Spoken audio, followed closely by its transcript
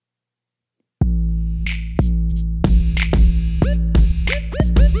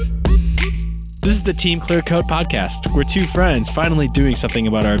is the Team Clear Coat podcast. We're two friends finally doing something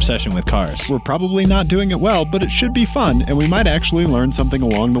about our obsession with cars. We're probably not doing it well, but it should be fun, and we might actually learn something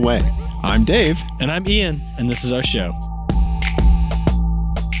along the way. I'm Dave. And I'm Ian, and this is our show.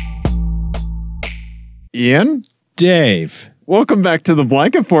 Ian? Dave. Welcome back to the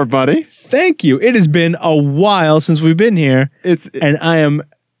Blanket Fort, buddy. Thank you. It has been a while since we've been here, and I am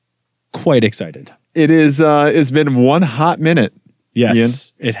quite excited. It's been one hot minute.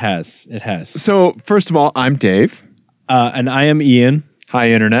 Yes, Ian. It has. It has. So, first of all, I'm Dave. And I am Ian. Hi,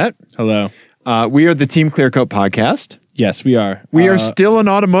 Internet. Hello. We are the Team Clear Coat podcast. Yes, we are. We are still an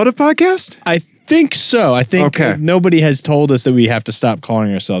automotive podcast? I think so. I think nobody has told us that we have to stop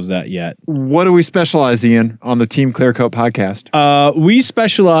calling ourselves that yet. What do we specialize, Ian, on the Team Clear Coat podcast? We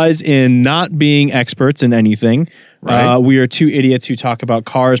specialize in not being experts in anything. Right. We are two idiots who talk about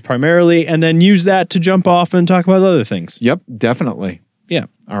cars primarily and then use that to jump off and talk about other things. Yep, definitely. Yeah.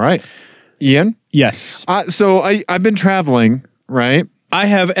 All right. Ian? Yes. So I've been traveling, right? I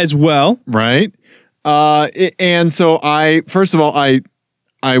have as well. Right. And so I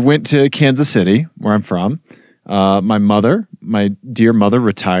went to Kansas City, where I'm from. My dear mother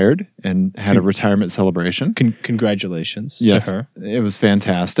retired and had a retirement celebration. Congratulations to her. It was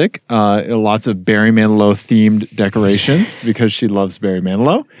fantastic. Lots of Barry Manilow themed decorations because she loves Barry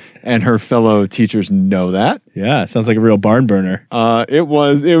Manilow, and her fellow teachers know that. Yeah, sounds like a real barn burner. It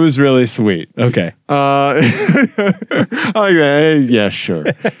was really sweet. Okay. Okay, yeah, sure.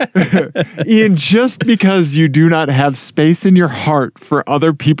 Ian, just because you do not have space in your heart for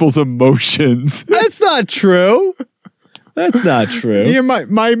other people's emotions. That's not true. That's not true. Yeah,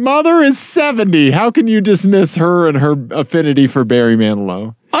 my mother is 70. How can you dismiss her and her affinity for Barry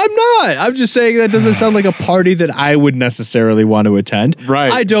Manilow? I'm not. I'm just saying that doesn't sound like a party that I would necessarily want to attend. Right.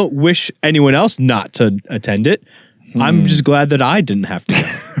 I don't wish anyone else not to attend it. I'm just glad that I didn't have to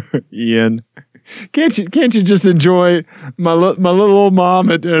go. Ian, can't you just enjoy my little old mom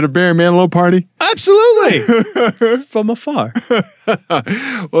at a Barry Manilow party? Absolutely. From afar.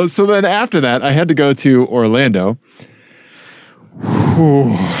 Well, so then after that, I had to go to Orlando.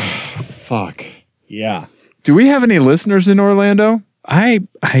 Whew. Fuck. Yeah. Do we have any listeners in Orlando? I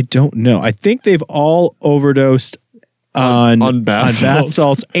don't know. I think they've all overdosed on bath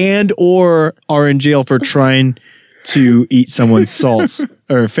salts and or are in jail for trying to eat someone's salts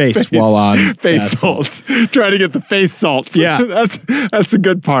or face while on face salts. Trying to get the face salts. Yeah. That's the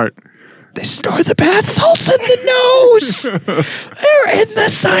good part. They store the bath salts in the nose. They're in the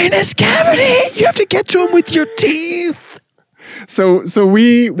sinus cavity. You have to get to them with your teeth. So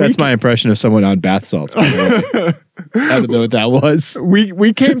that's my impression of someone on bath salts. By the way. I don't know what that was.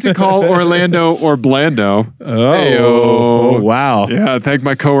 We came to call Orlando Orblando. Oh, wow. Yeah, thank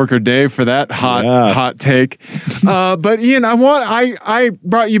my coworker Dave for that hot take. But Ian, I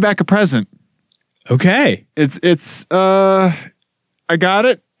brought you back a present. Okay. It's I got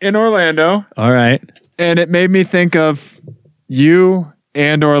it in Orlando. All right. And it made me think of you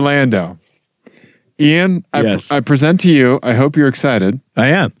and Orlando. Ian, yes. I present to you. I hope you're excited. I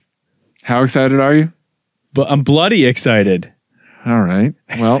am. How excited are you? But I'm bloody excited. All right.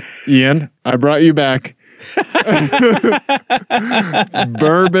 Well, Ian, I brought you back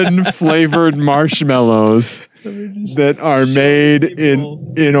bourbon flavored marshmallows that are made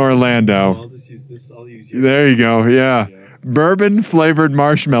in Orlando. I'll just use this. I'll use your. There you go. Yeah. Bourbon flavored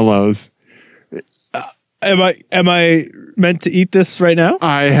marshmallows. Am I meant to eat this right now?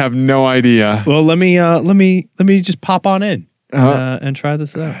 I have no idea. Well, let me just pop on in and try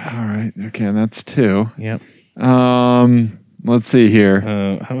this out. All right. Okay, that's two. Yep. Let's see here.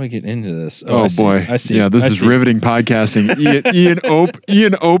 How do I get into this? Oh boy. I see. Yeah, this is riveting podcasting.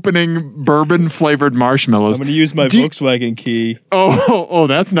 Ian opening bourbon flavored marshmallows. I'm going to use my Volkswagen key. Oh,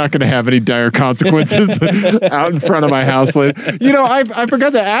 that's not going to have any dire consequences out in front of my house later. You know, I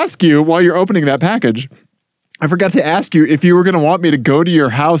forgot to ask you while you're opening that package. I forgot to ask you if you were going to want me to go to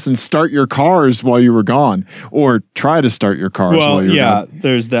your house and start your cars while you were gone, or try to start your cars while you were gone. Yeah,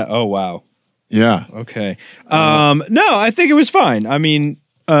 there's that. Oh, wow. Yeah. Okay. No, I think it was fine. I mean,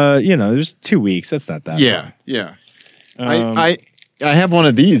 it was 2 weeks. That's not that bad. Yeah. I have one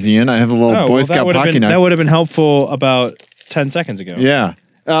of these, Ian. I have a little Boy Scout pocket knife. That would have been helpful about 10 seconds ago. Yeah.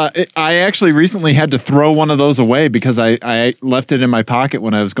 I actually recently had to throw one of those away because I left it in my pocket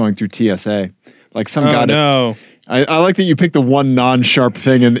when I was going through TSA. Like some guy. No. I like that you picked the one non-sharp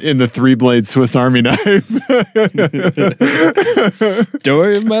thing in the 3-blade Swiss Army knife.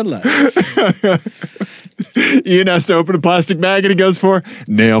 Story of my life. Ian has to open a plastic bag and he goes for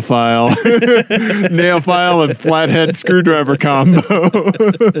nail file. Nail file and flathead screwdriver combo.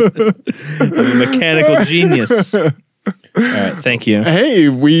 I'm a mechanical genius. All right, thank you. Hey,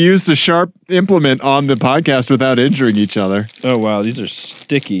 we used a sharp implement on the podcast without injuring each other. Oh wow, these are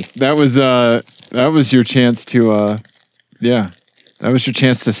sticky. That was your chance to that was your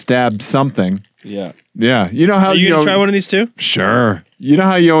chance to stab something. Yeah. Yeah. You know how are you gonna try one of these too? Sure. You know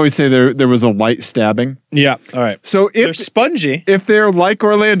how you always say there was a light stabbing? Yeah. All right. So if they're spongy. If they're like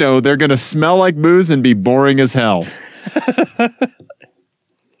Orlando, they're gonna smell like booze and be boring as hell.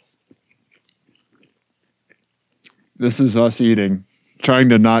 This is us eating, trying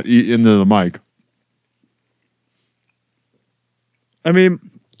to not eat into the mic. I mean,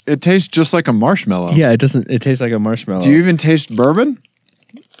 it tastes just like a marshmallow. Yeah, it doesn't. It tastes like a marshmallow. Do you even taste bourbon?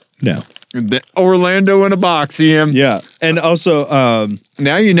 No. The Orlando in a box, Ian. Yeah, and also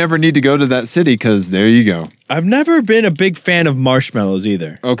now you never need to go to that city because there you go. I've never been a big fan of marshmallows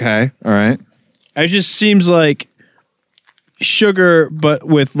either. Okay, all right. It just seems like sugar, but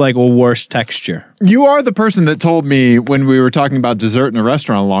with like a worse texture. You are the person that told me when we were talking about dessert in a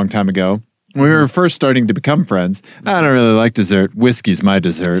restaurant a long time ago, when we were first starting to become friends, I don't really like dessert. Whiskey's my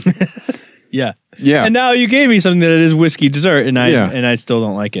dessert. Yeah. Yeah. And now you gave me something that is whiskey dessert, and I still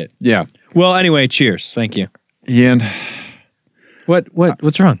don't like it. Yeah. Well, anyway, cheers. Thank you. Ian.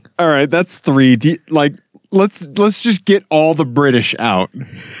 What's wrong? All right, that's 3. Let's just get all the British out.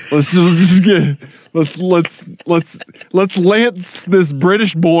 Let's lance this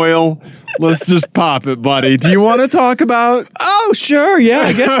British boil. Let's just pop it, buddy. Do you want to talk about? Oh, sure. Yeah.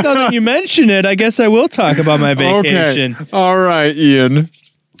 I guess now that you mention it, I guess I will talk about my vacation. Okay. All right, Ian.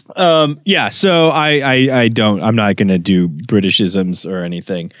 Yeah. So I'm not going to do Britishisms or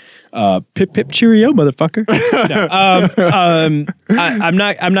anything. Pip pip cheerio, motherfucker. No,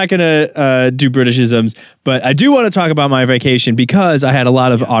 I'm not gonna do Britishisms, but I do want to talk about my vacation because I had a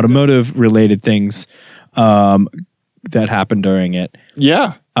lot of automotive related things that happened during it.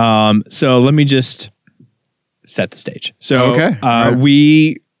 Yeah. So let me just set the stage. So okay.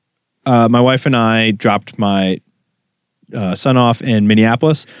 My wife and I dropped my son off in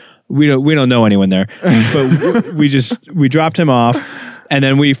Minneapolis. We don't know anyone there, but we dropped him off. And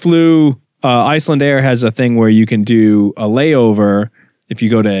then we flew. Iceland Air has a thing where you can do a layover if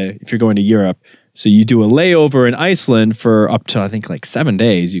you're going to Europe. So you do a layover in Iceland for up to I think like 7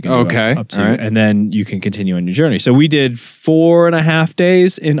 days. You can do up to, right. And then you can continue on your journey. So we did 4.5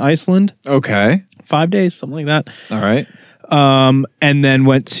 days in Iceland. Okay, 5 days, something like that. All right. And then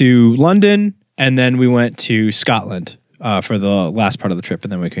went to London, and then we went to Scotland for the last part of the trip,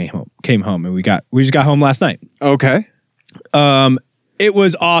 and then we came home, and we just got home last night. Okay. It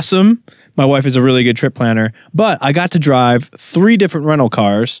was awesome. My wife is a really good trip planner, but I got to drive 3 different rental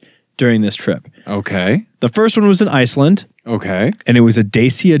cars during this trip. Okay. The first one was in Iceland. Okay. And it was a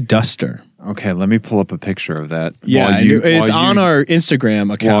Dacia Duster. Okay, let me pull up a picture of that. Yeah, it's on our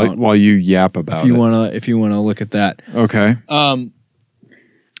Instagram account. While you yap about it. If you wanna look at that. Okay.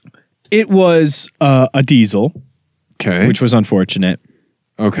 It was a diesel. Okay. Which was unfortunate.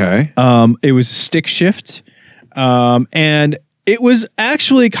 Okay. It was a stick shift. And it was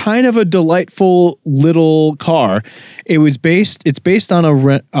actually kind of a delightful little car. It's based on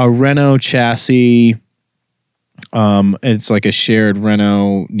a Renault chassis. It's like a shared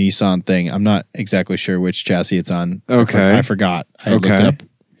Renault Nissan thing. I'm not exactly sure which chassis it's on. Okay. I forgot. I looked it up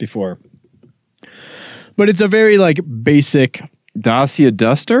before. But it's a very like basic Dacia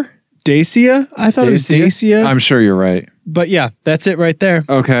Duster? Dacia? I thought it was Dacia. I'm sure you're right. But yeah, that's it right there.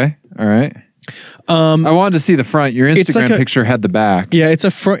 Okay. All right. I wanted to see the front. Your Instagram picture had the back. Yeah,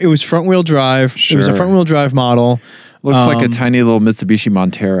 it was front wheel drive. Sure. It was a front wheel drive model. Looks like a tiny little Mitsubishi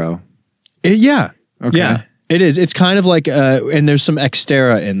Montero. Yeah. Okay. Yeah, it is. It's kind of like and there's some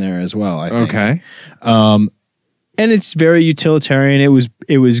Xterra in there as well, I think. Okay. And it's very utilitarian.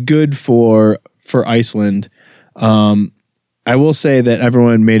 It was good for Iceland. I will say that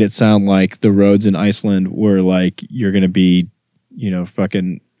everyone made it sound like the roads in Iceland were like you're going to be,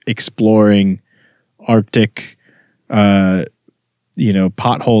 fucking exploring Arctic, potholes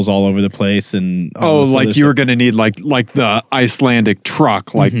all over the place, and like you were going to need like the Icelandic truck,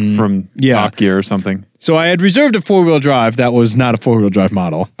 from Top Gear or something. So I had reserved a 4-wheel drive. That was not a 4-wheel drive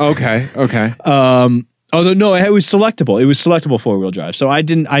model. Okay. Although no, it was selectable. It was selectable 4-wheel drive. So I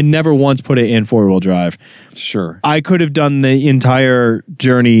never once put it in 4-wheel drive. Sure. I could have done the entire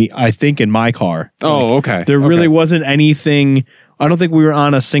journey, I think, in my car. Okay. There really wasn't anything. I don't think we were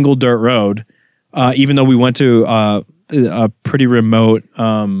on a single dirt road, even though we went to a pretty remote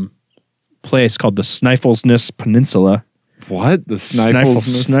place called the Snæfellsnes Peninsula. What? The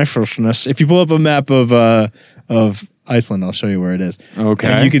Snæfellsnes. If you pull up a map of Iceland, I'll show you where it is. Okay.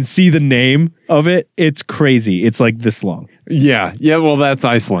 And you can see the name of it. It's crazy. It's like this long. Yeah. Well, that's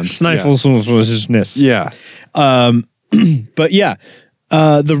Iceland. Snæfellsnes. Yeah. But yeah,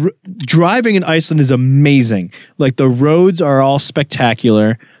 driving in Iceland is amazing. Like the roads are all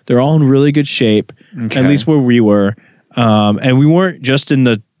spectacular. They're all in really good shape, at least where we were. And we weren't just in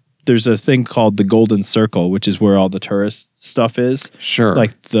there's a thing called the Golden Circle, which is where all the tourist stuff is. Sure.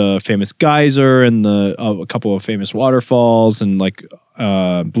 Like the famous geyser and a couple of famous waterfalls and like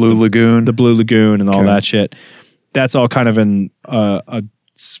Blue Lagoon. The Blue Lagoon and all that shit. That's all kind of in a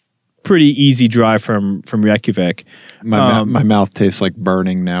pretty easy drive from Reykjavik. My mouth tastes like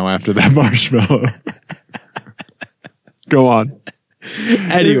burning now after that marshmallow. Go on.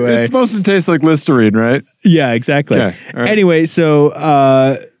 Anyway. It's supposed to taste like Listerine, right? Yeah, exactly. Okay. Right. Anyway,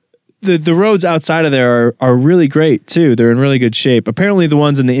 so the roads outside of there are really great too. They're in really good shape. Apparently the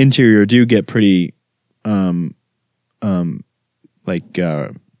ones in the interior do get pretty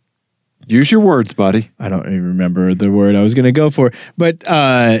use your words, buddy. I don't even remember the word I was going to go for, but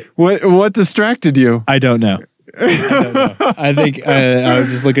what distracted you? I don't know. I think I was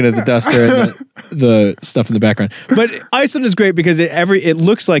just looking at the duster and the stuff in the background. But Iceland is great because it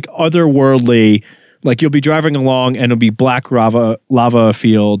looks like otherworldly. Like you'll be driving along and it'll be black lava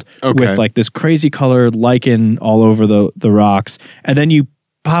field with like this crazy colored lichen all over the rocks, and then you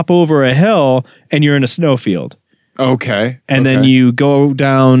pop over a hill and you're in a snowfield. Okay. And then you go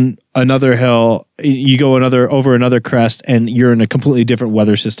down another hill, you go over another crest, and you're in a completely different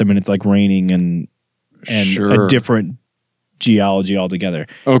weather system, and it's like raining and a different geology altogether.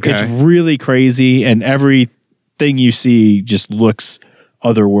 Okay. It's really crazy, and everything you see just looks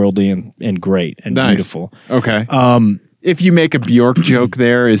otherworldly and great and beautiful. Okay. If you make a Bjork joke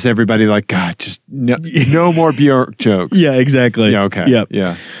there, is everybody like, God, just no more Bjork jokes? Yeah, exactly. Yeah, okay. Yep.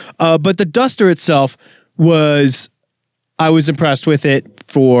 Yeah. But the Duster itself I was impressed with it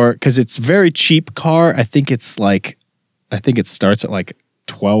because it's a very cheap car. I think it starts at like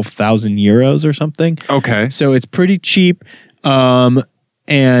 12,000 euros or something. Okay. So it's pretty cheap.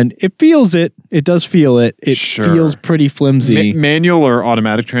 And it feels it. It does feel it. It feels pretty flimsy. Manual or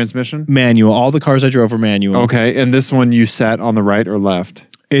automatic transmission? Manual. All the cars I drove were manual. Okay. And this one you sat on the right or left?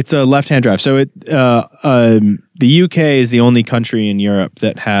 It's a left-hand drive. So the UK is the only country in Europe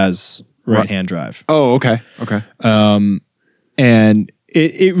that has right-hand drive. Oh, okay. Okay. And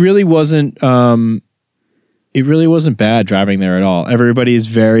it really wasn't bad driving there at all. Everybody is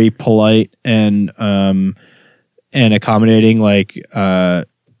very polite and accommodating. Like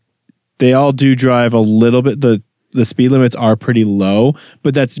they all do drive a little bit. The speed limits are pretty low,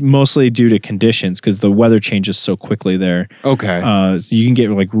 but that's mostly due to conditions because the weather changes so quickly there. Okay. So you can get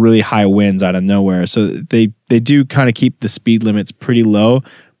like really high winds out of nowhere. So they do kind of keep the speed limits pretty low.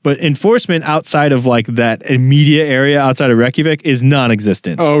 But enforcement outside of like that immediate area outside of Reykjavik is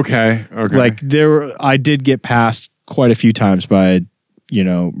non-existent. Okay. Like I did get passed quite a few times by,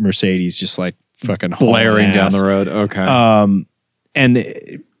 Mercedes just like fucking blaring down the road. Okay.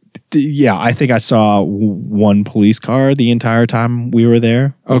 I think I saw one police car the entire time we were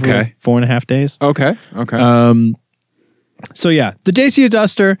there. Okay. 4.5 days. Okay. Okay. So yeah, the Dacia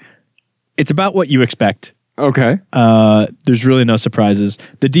Duster, it's about what you expect. Okay. There's really no surprises.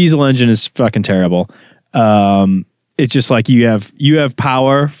 The diesel engine is fucking terrible. It's just like you have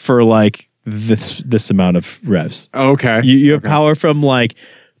power for like this amount of revs. Okay. You have power from like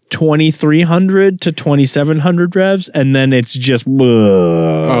 2,300 to 2,700 revs, and then it's just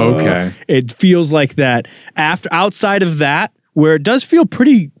okay. It feels like that. Outside of that, where it does feel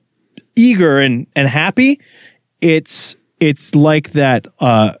pretty eager and happy, it's like that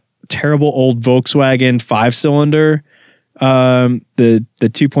terrible old Volkswagen 5-cylinder, the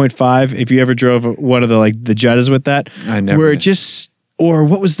 2.5. If you ever drove one of the Jettas with that, I never. Where it just, or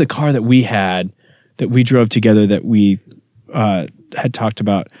what was the car that we had that we drove together that we had talked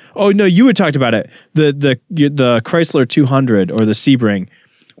about? Oh no, you had talked about it. The Chrysler 200 or the Sebring,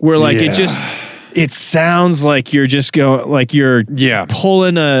 where it sounds like you're just going, like you're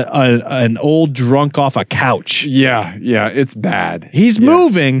pulling an old drunk off a couch. Yeah, it's bad. He's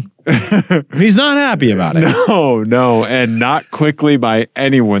moving. He's not happy about it. No, and not quickly by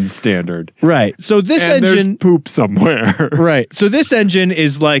anyone's standard. Right. So this engine, there's poop somewhere. Right. So this engine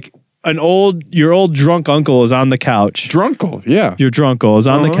is like your old drunk uncle is on the couch. Drunkle, yeah. Your drunkle is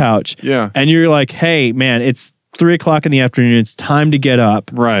on the couch. Yeah. And you're like, hey man, it's 3:00 in the afternoon. It's time to get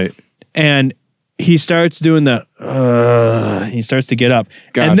up. Right. And he starts doing he starts to get up.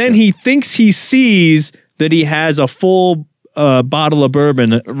 Gotcha. And then he thinks he sees that he has a full bottle of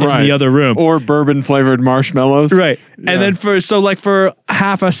bourbon in the other room. Or bourbon flavored marshmallows. Right. Yeah. And then for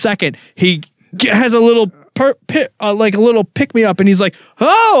half a second, he has a little a little pick me up, and he's like,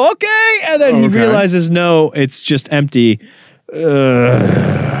 oh, okay. And then he realizes, no, it's just empty. Right.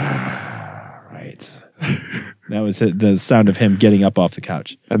 That was the sound of him getting up off the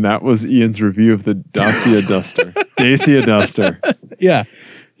couch. And that was Ian's review of the Dacia Duster. Dacia Duster. Yeah.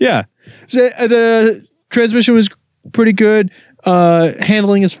 Yeah. So, the transmission was pretty good.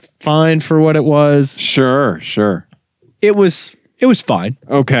 Handling is fine for what it was. Sure. It was fine.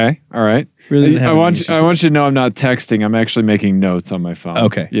 Okay. All right. Really, I want you to know I'm not texting. I'm actually making notes on my phone.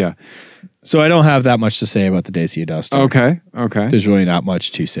 Okay. Yeah. So I don't have that much to say about the Dacia Duster. Okay. There's really not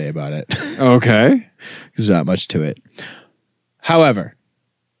much to say about it. Okay. There's not much to it. However,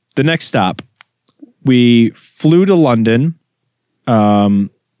 the next stop, we flew to London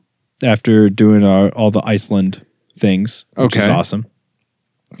after doing all the Iceland things, which is awesome.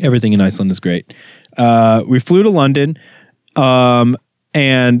 Everything in Iceland is great. We flew to London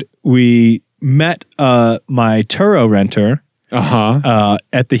and we met my Turo renter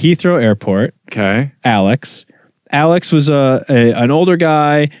at the Heathrow Airport. Okay. Alex was an older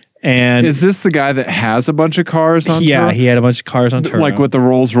guy. And is this the guy that has a bunch of cars on Turo? Yeah, he had a bunch of cars on Turo. Like with the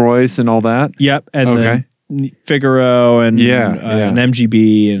Rolls Royce and all that? Yep. And then Figaro and an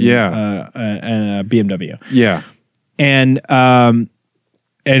MGB and a BMW. Yeah. And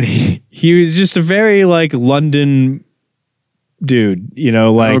he was just a very like London dude,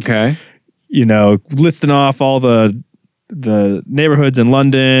 listing off all the neighborhoods in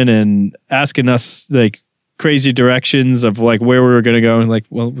London and asking us like crazy directions of like where we were going to go, and like,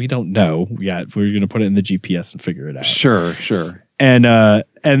 well, we don't know yet. We're going to put it in the GPS and figure it out. Sure.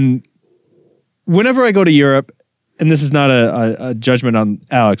 And whenever I go to Europe, and this is not a judgment on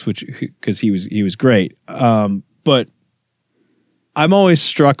Alex, because he was great, but I'm always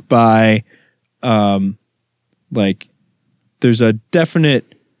struck by like there's a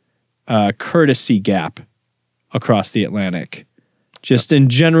definite courtesy gap across the Atlantic, just in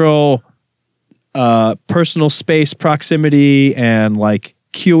general. Personal space proximity and like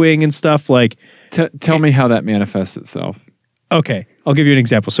queuing and stuff. Like, tell me how that manifests itself. Okay, I'll give you an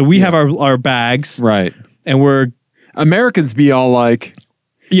example. So we have our bags, right? And Americans be all like,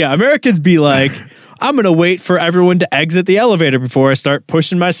 Americans be like, I'm gonna wait for everyone to exit the elevator before I start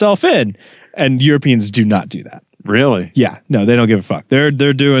pushing myself in. And Europeans do not do that. Really? Yeah, no, they don't give a fuck. They're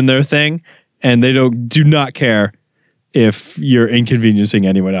doing their thing, and they do not care if you're inconveniencing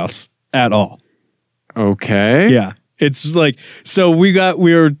anyone else at all. Okay. Yeah. It's like, so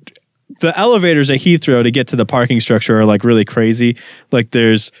the elevators at Heathrow to get to the parking structure are like really crazy. Like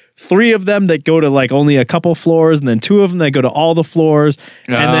there's 3 of them that go to like only a couple floors, and then 2 of them that go to all the floors.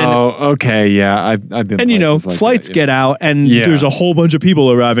 And okay. Yeah. I've been, and like flights that, get out, and there's a whole bunch of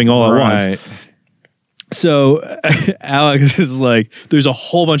people arriving all at once. So Alex is like, there's a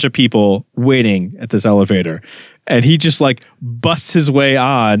whole bunch of people waiting at this elevator, and he just like busts his way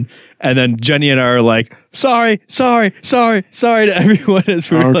on. And then Jenny and I are like, sorry to everyone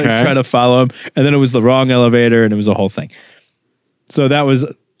as we were like trying to follow him. And then it was the wrong elevator, and it was a whole thing. So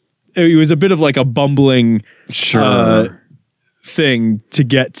it was a bit of like a bumbling thing to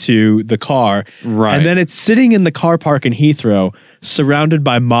get to the car. Right. And then it's sitting in the car park in Heathrow, surrounded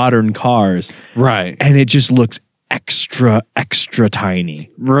by modern cars. Right. And it just looks extra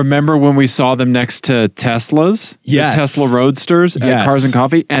tiny. Remember when we saw them next to Teslas? Yes. The Tesla Roadsters at Cars and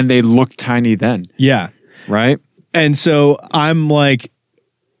Coffee, and they looked tiny then. Yeah. Right? And so I'm like,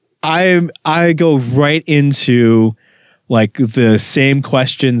 I go right into like the same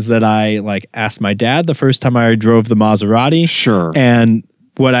questions that I like asked my dad the first time I drove the Maserati. Sure. And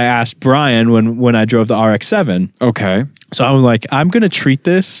what I asked Brian when I drove the RX-7. Okay. So I'm like, I'm going to treat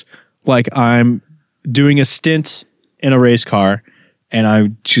this like I'm doing a stint in a race car, and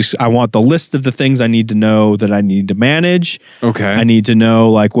I want the list of the things I need to know that I need to manage. Okay. I need to know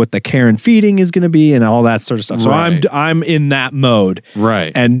like what the care and feeding is going to be and all that sort of stuff. So I'm in that mode.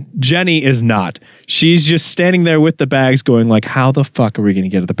 Right. And Jenny is not. She's just standing there with the bags going like, how the fuck are we going to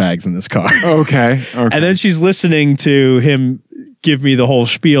get the bags in this car? Okay. And then she's listening to him give me the whole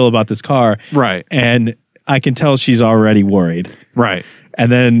spiel about this car. Right. And I can tell she's already worried. Right.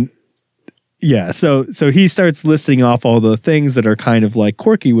 And then so he starts listing off all the things that are kind of like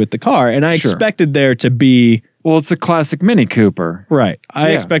quirky with the car, and I expected there to be... Well, it's a classic Mini Cooper. Right.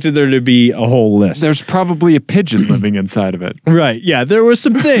 I expected there to be a whole list. There's probably a pigeon living inside of it. Right. Yeah, there were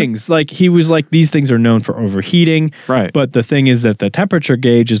some things. Like he was like, these things are known for overheating. Right. But the thing is that the temperature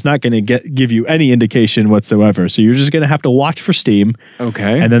gauge is not going to give you any indication whatsoever. So you're just going to have to watch for steam.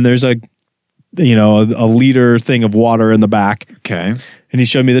 Okay. And then there's a liter thing of water in the back. Okay. And he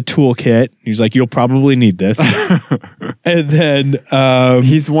showed me the toolkit. He was like, you'll probably need this. And then...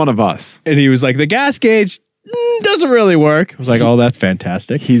 he's one of us. And he was like, the gas gauge doesn't really work. I was like, oh, that's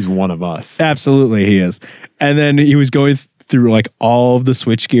fantastic. He's one of us. Absolutely, he is. And then he was going through like all of the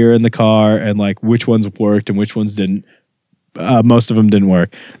switchgear in the car and like which ones worked and which ones didn't. Most of them didn't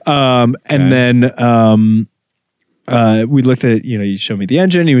work. And then we looked at, you showed me the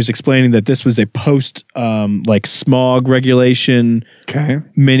engine. He was explaining that this was a post like smog regulation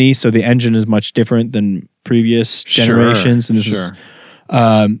Mini. So the engine is much different than previous generations. And this is,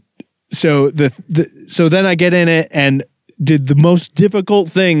 so then I get in it and did the most difficult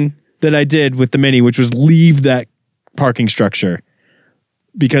thing that I did with the Mini, which was leave that parking structure.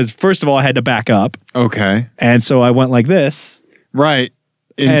 Because first of all, I had to back up. Okay. And so I went like this. Right.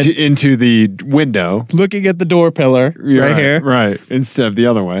 Into the window. Looking at the door pillar right here. Right. Instead of the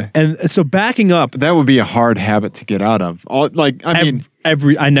other way. And so backing up. That would be a hard habit to get out of.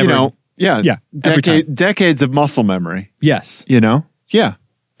 Decades of muscle memory. Yes. Yeah.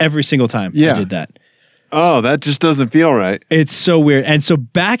 Every single time I did that. Oh, that just doesn't feel right. It's so weird. And so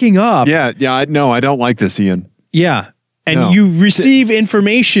backing up. Yeah. I don't like this, Ian. Yeah. And you receive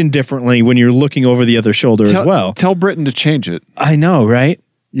information differently when you're looking over the other shoulder as well. Tell Britton to change it. I know, right?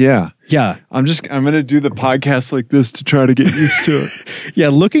 Yeah. Yeah. I'm going to do the podcast like this to try to get used to it. Yeah.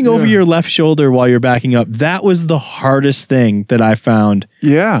 Looking over your left shoulder while you're backing up. That was the hardest thing that I found.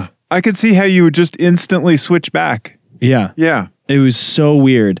 Yeah. I could see how you would just instantly switch back. Yeah. Yeah. It was so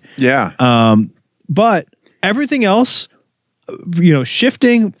weird. Yeah. But everything else,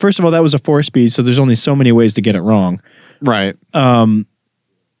 shifting, first of all, that was a 4-speed. So there's only so many ways to get it wrong. Right. I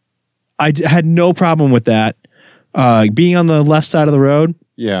had no problem with that. Being on the left side of the road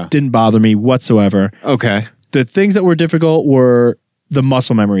didn't bother me whatsoever. Okay. The things that were difficult were the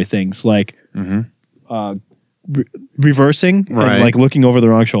muscle memory things, like reversing and like looking over the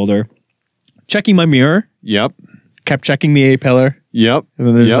wrong shoulder. Checking my mirror. Yep. Kept checking the A-pillar. Yep. And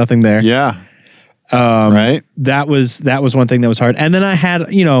then there's nothing there. Yeah. Right. That was one thing that was hard. And then I had,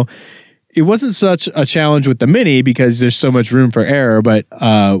 it wasn't such a challenge with the Mini because there's so much room for error, but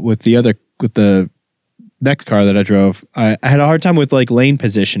with the next car that I drove, I had a hard time with like lane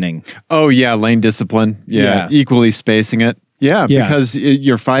positioning. Oh yeah, lane discipline. Yeah. Equally spacing it. Yeah, because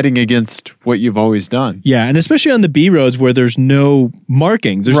you're fighting against what you've always done. Yeah, and especially on the B roads where there's no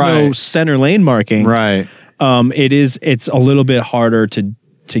marking, there's no center lane marking. Right. It's a little bit harder to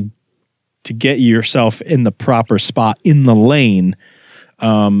get yourself in the proper spot in the lane.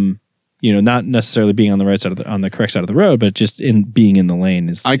 Not necessarily being on the right side on the correct side of the road, but just being in the lane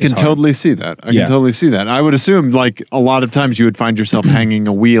is. I can totally see that. I would assume like a lot of times you would find yourself hanging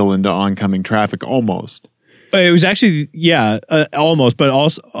a wheel into oncoming traffic almost. It was actually, almost, but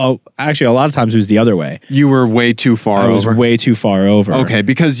also actually a lot of times it was the other way. You were way too far over. I was way too far over. Okay,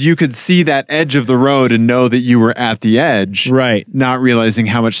 because you could see that edge of the road and know that you were at the edge. Right. Not realizing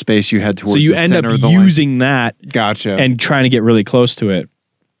how much space you had towards the center of the lane. So you end up using that. Gotcha. And trying to get really close to it.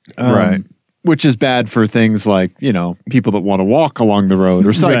 Right. Which is bad for things like, people that want to walk along the road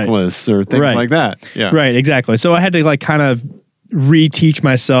or cyclists or things like that. Yeah. Right, exactly. So I had to like kind of reteach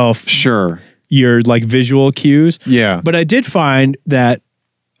myself. Sure. Your like visual cues. Yeah. But I did find that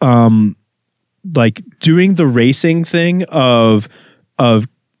like doing the racing thing of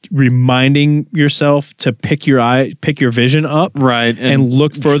reminding yourself to pick your vision up. Right. And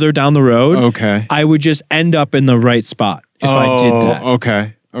look further down the road. Okay. I would just end up in the right spot if I did that.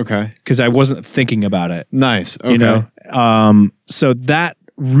 Okay. Okay. Because I wasn't thinking about it. Nice. Okay. So that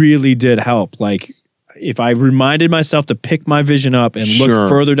really did help. Like if I reminded myself to pick my vision up and look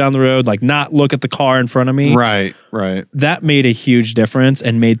further down the road, like not look at the car in front of me. Right. Right. That made a huge difference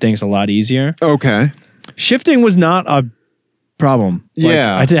and made things a lot easier. Okay. Shifting was not a problem.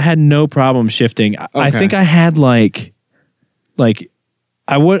 I had no problem shifting. Okay. I think I had I'm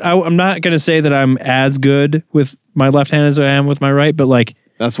not going to say that I'm as good with my left hand as I am with my right, but like,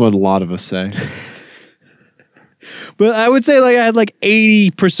 that's what a lot of us say. But I would say like I had like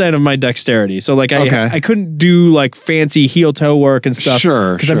 80% of my dexterity. So like I couldn't do like fancy heel toe work and stuff.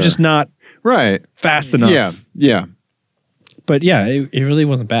 Sure. Because I'm just not fast enough. Yeah. Yeah. But yeah, it really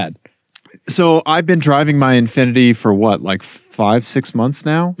wasn't bad. So I've been driving my Infiniti for what, like 5-6 months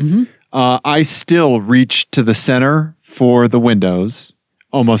now? Mm-hmm. I still reach to the center for the windows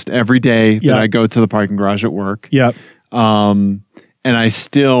almost every day that I go to the parking garage at work. Yep. And I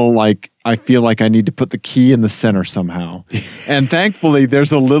still I feel like I need to put the key in the center somehow. And thankfully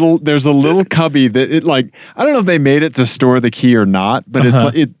there's a little cubby that I don't know if they made it to store the key or not, but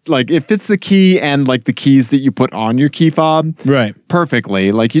it fits the key and like the keys that you put on your key fob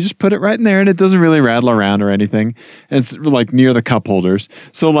perfectly. Like you just put it right in there and it doesn't really rattle around or anything. And it's like near the cup holders.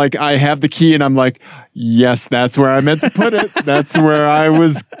 So like I have the key and I'm like, Yes, that's where I meant to put it. That's where I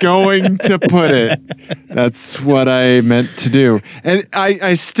was going to put it. That's what I meant to do. And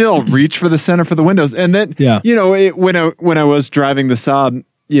I still reach for the center for the windows. And then, when I was driving the Saab,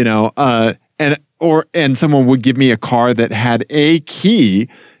 and someone would give me a car that had a key,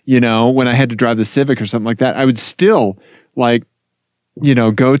 when I had to drive the Civic or something like that, I would still go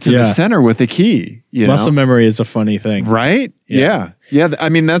to the center with a key. Muscle memory is a funny thing. Right? Yeah. I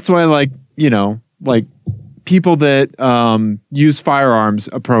mean, that's why people that use firearms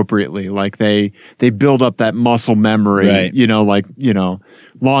appropriately, like they build up that muscle memory, right.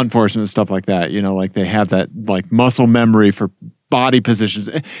 Law enforcement and stuff like that, like they have that like muscle memory for body positions.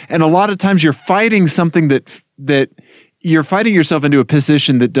 And a lot of times you're fighting something that you're fighting yourself into a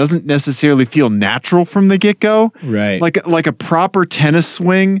position that doesn't necessarily feel natural from the get-go. Right. Like a proper tennis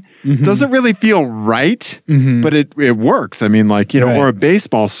swing doesn't really feel right, but it works. I mean, right. Or a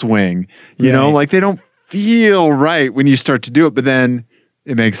baseball swing, you know, like they don't feel right when you start to do it, but then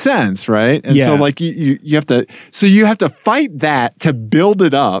it makes sense, right? And so like you have to fight that to build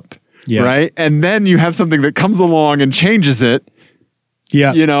it up, right? And then you have something that comes along and changes it.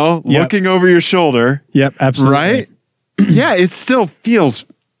 Yeah. Looking over your shoulder. Yep, absolutely. Right? Yeah, it still feels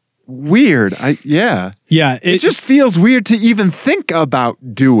weird. It just feels weird to even think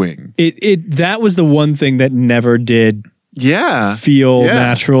about doing. That was the one thing that never did feel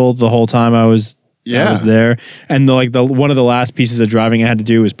natural the whole time I was there. And one of the last pieces of driving I had to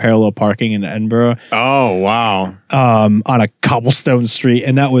do was parallel parking in Edinburgh. Oh, wow. On a cobblestone street.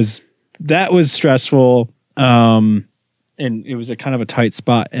 And that was stressful. And it was a kind of a tight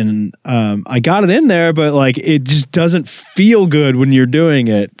spot, and I got it in there, but like it just doesn't feel good when you're doing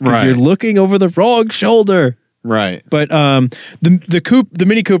it because you're looking over the wrong shoulder. Right. But the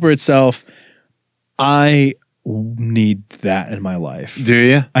Mini Cooper itself, I need that in my life. Do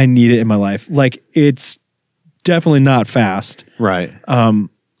you? I need it in my life. Like it's definitely not fast. Right.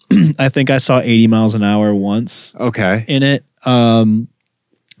 I think I saw 80 miles an hour once. Okay. In it, and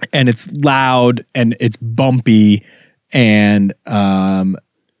it's loud and it's bumpy. And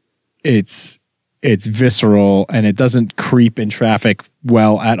it's visceral and it doesn't creep in traffic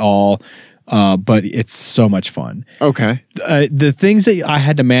well at all, but it's so much fun. Okay. The things that I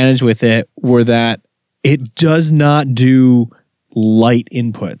had to manage with it were that it does not do light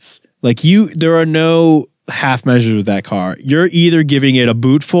inputs. Like there are no half measures with that car. You're either giving it a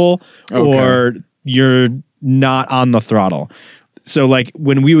boot full or you're not on the throttle. So like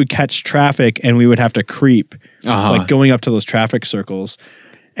when we would catch traffic and we would have to creep, like going up to those traffic circles,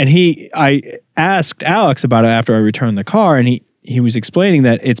 and I asked Alex about it after I returned the car, and he was explaining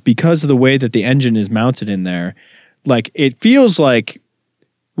that it's because of the way that the engine is mounted in there. Like it feels like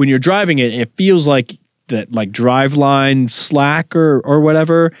when you're driving it feels like that like driveline slack or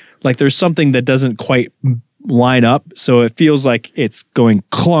whatever. Like there's something that doesn't quite line up, so it feels like it's going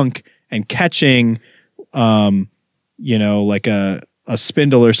clunk and catching. Like a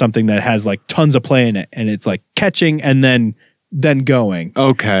spindle or something that has like tons of play in it, and it's like catching and then going.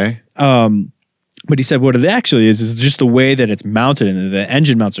 Okay. But he said what it actually is just the way that it's mounted, and the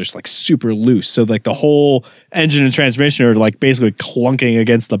engine mounts are just like super loose. So like the whole engine and transmission are like basically clunking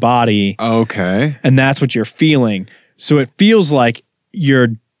against the body. Okay. And that's what you're feeling. So it feels like you're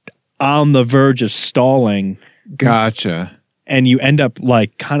on the verge of stalling. Gotcha. And you end up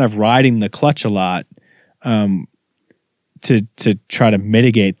like kind of riding the clutch a lot. To try to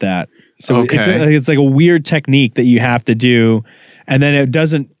mitigate that. So it's like a weird technique that you have to do. And then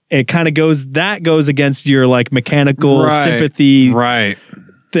it kind of goes against your like mechanical sympathy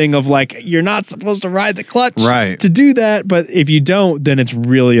thing of like, you're not supposed to ride the clutch to do that. But if you don't, then it's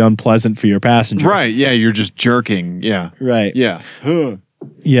really unpleasant for your passenger. Right. Yeah. You're just jerking. Yeah. Right. Yeah.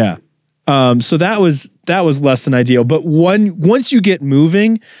 Yeah. So that was less than ideal. But once you get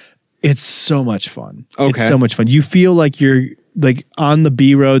moving, it's so much fun. Okay. It's so much fun. You feel like you're like on the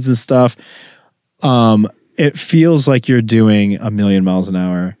B roads and stuff. It feels like you're doing 1,000,000 miles an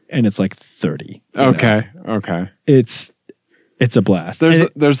hour and it's like 30. Okay. Okay. It's a blast.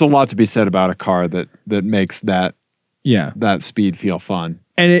 There's a lot to be said about a car that makes that speed feel fun.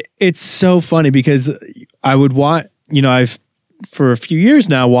 And it's so funny because I would want, I've for a few years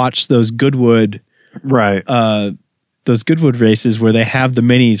now watched those Goodwood those Goodwood races where they have the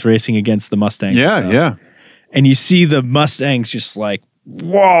minis racing against the Mustangs. Yeah. And you see the Mustangs just like,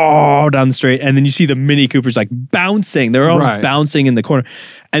 whoa, down the straight. And then you see the Mini Coopers like bouncing. They're always bouncing in the corner.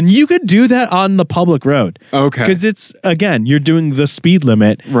 And you could do that on the public road. Okay. Because it's, again, you're doing the speed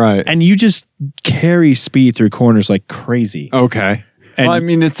limit. Right. And you just carry speed through corners like crazy. Okay. And well, I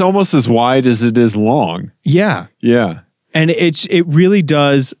mean, it's almost as wide as it is long. Yeah. Yeah. And it really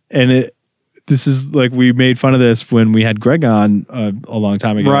does. And this is like, we made fun of this when we had Greg on a long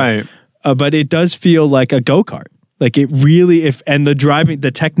time ago. Right. But it does feel like a go-kart. Like it really, and the driving,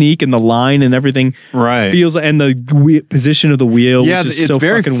 the technique and the line and everything feels, and the position of the wheel, which is it's so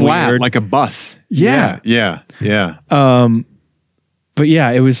very fucking flat, weird. like a bus. Yeah. But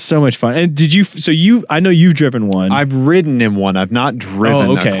yeah, it was so much fun. And I know you've driven one. I've ridden in one. I've not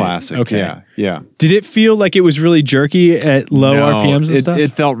driven a classic. Okay. Yeah. Did it feel like it was really jerky at low RPMs and stuff?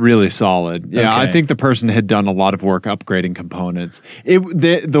 It felt really solid. Yeah, okay. I think the person had done a lot of work upgrading components.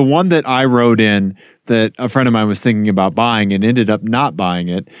 The one that I rode in, that a friend of mine was thinking about buying and ended up not buying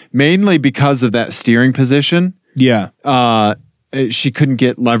it, mainly because of that steering position. Yeah. She couldn't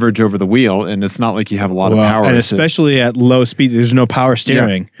get leverage over the wheel, and it's not like you have a lot of power. And especially at low speed, there's no power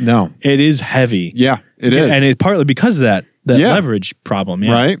steering. Yeah, no. It is heavy. Yeah, it is. And it's partly because of that leverage problem.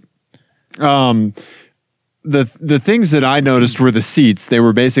 Yeah. Right? The things that I noticed were the seats. They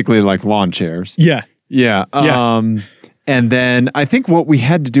were basically like lawn chairs. Yeah. Yeah. And then I think what we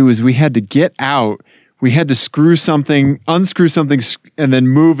had to do is we had to get out. We had to unscrew something, and then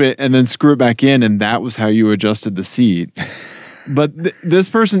move it, and then screw it back in, and that was how you adjusted the seat. But this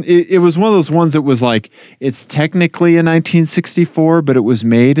person, it was one of those ones that was like, it's technically a 1964, but it was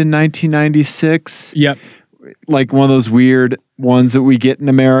made in 1996. Yep. Like one of those weird ones that we get in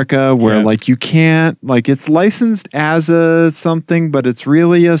America where like you can't, like it's licensed as a something, but it's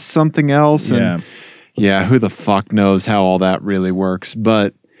really a something else. And who the fuck knows how all that really works.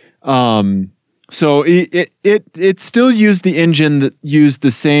 But so it still used the engine that used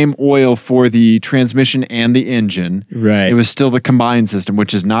the same oil for the transmission and the engine. Right. It was still the combined system,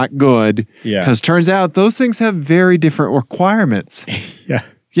 which is not good. Yeah. Because turns out those things have very different requirements.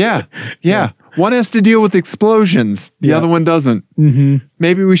 Yeah. One has to deal with explosions. The other one doesn't. Mm-hmm.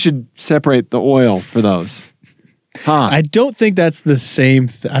 Maybe we should separate the oil for those. Huh. I don't think that's the same.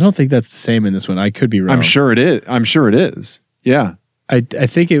 I don't think that's the same in this one. I could be wrong. I'm sure it is. Yeah. I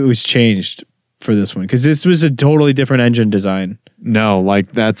think it was changed for this one because this was a totally different engine design. No, like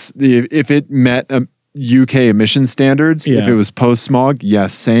if it met UK emission standards, if it was post smog,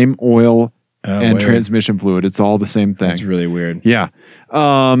 yes, same oil and transmission fluid. It's all the same thing. That's really weird. Yeah.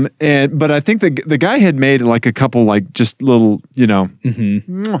 But I think the guy had made like a couple like just little,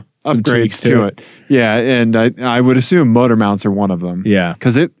 upgrades to it. Yeah, and I would assume motor mounts are one of them. Yeah.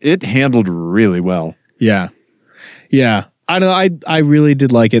 Because it handled really well. Yeah. Yeah. I don't know. I really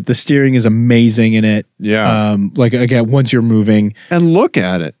did like it. The steering is amazing in it. Yeah. Like again, once you're moving. And look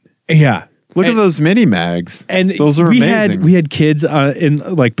at it. Yeah. Look at those mini mags. And those are amazing. We had kids in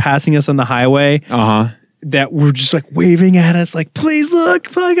like passing us on the highway. That were just like waving at us, like, please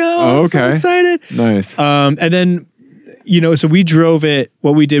look. Like, I'm so excited. Nice. And then, so we drove it.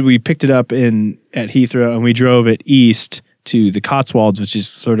 What we did, we picked it up at Heathrow and we drove it east to the Cotswolds, which is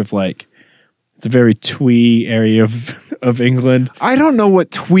sort of like, it's a very twee area of England. I don't know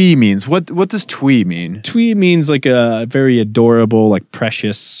what twee means. What does twee mean? Twee means like a very adorable, like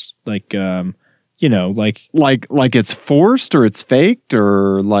precious, like like it's forced or it's faked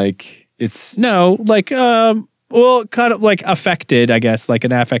or like it's kind of like affected, I guess, like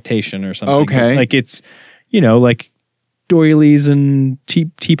an affectation or something. Okay, like it's like doilies and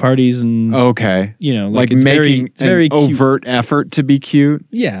tea parties and like it's making it's very an overt effort to be cute.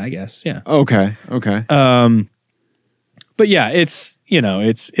 Yeah, I guess. Yeah. Okay. But yeah, it's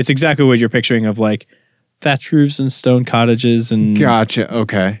it's exactly what you're picturing of like thatched roofs and stone cottages and gotcha.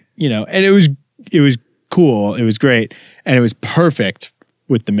 Okay. And it was cool. It was great, and it was perfect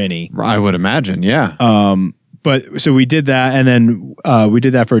with the Mini. I would imagine. Yeah. But so we did that, and then we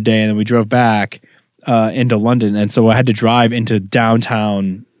did that for a day, and then we drove back into London, and so I had to drive into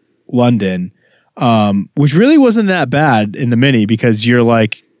downtown London, which really wasn't that bad in the Mini because you're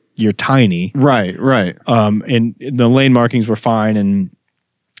tiny, right, and the lane markings were fine, and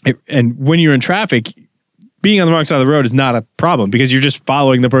when you're in traffic, being on the wrong side of the road is not a problem because you're just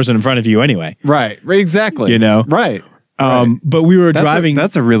following the person in front of you anyway. Right, exactly. Right. But we were driving.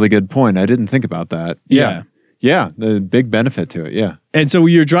 That's a really good point. I didn't think about that. Yeah. Yeah, the big benefit to it, yeah. And so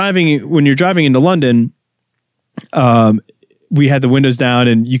when you're driving into London, we had the windows down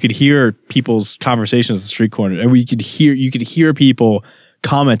and you could hear people's conversations at the street corner, and you could hear people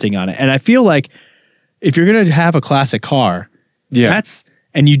commenting on it. And I feel like if you're going to have a classic car,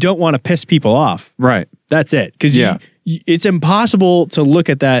 and you don't want to piss people off, right? That's it. Because it's impossible to look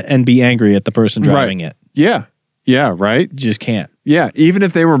at that and be angry at the person driving it. Yeah. Yeah, right? You just can't. Yeah, even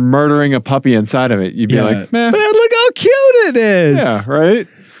if they were murdering a puppy inside of it, you'd be like, meh. Man, look how cute it is. Yeah, right?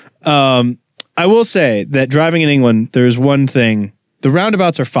 I will say that driving in England, there's one thing. The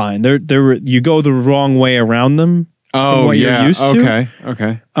roundabouts are fine. You go the wrong way around them, from what you're used to.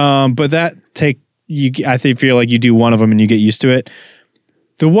 Okay. But I feel like you do one of them and you get used to it.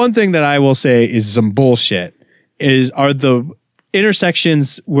 The one thing that I will say is some bullshit are the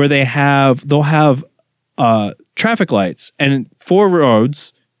intersections where they'll have traffic lights and 4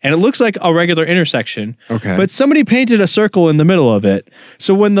 roads, and it looks like a regular intersection. Okay. But somebody painted a circle in the middle of it.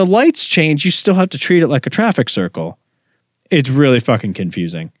 So when the lights change, you still have to treat it like a traffic circle. It's really fucking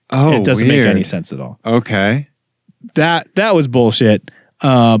confusing. Oh, it doesn't make any sense at all. Okay. That was bullshit.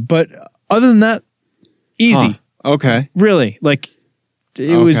 But other than that, easy. Huh. Okay. Really, like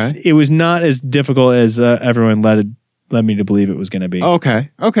it was not as difficult as everyone led me to believe it was going to be.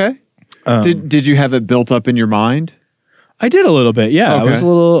 Okay. Did you have it built up in your mind? I did a little bit. Yeah, okay. I was a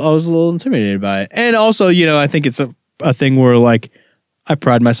little intimidated by it, and also, I think it's a thing where like I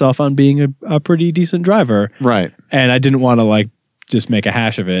pride myself on being a pretty decent driver, right? And I didn't want to like just make a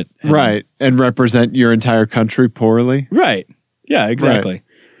hash of it, and represent your entire country poorly, right? Yeah, exactly.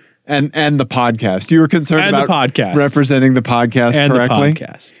 Right. And the podcast. You were concerned about the podcast. Representing the podcast and correctly? The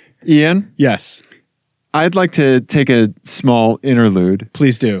podcast. Ian? Yes. I'd like to take a small interlude.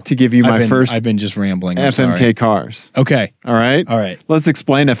 Please do. To give you first I've been just rambling. I'm FMK sorry. Cars. Okay. All right? Let's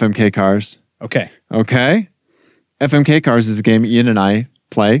explain FMK Cars. Okay. FMK Cars is a game Ian and I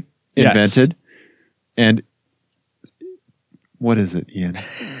play, invented. And what is it, Ian?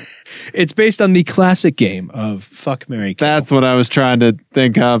 It's based on the classic game of Fuck, Marry, Kill. That's what I was trying to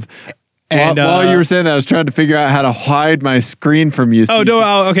think of. And while you were saying that, I was trying to figure out how to hide my screen from you. So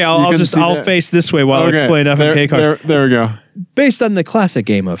I'll face this way while I explain FMK Cars. There we go. Based on the classic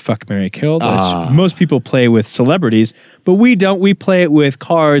game of Fuck, Marry, Kill, which most people play with celebrities, but we don't. We play it with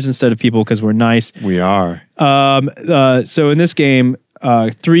cars instead of people because we're nice. We are. So in this game,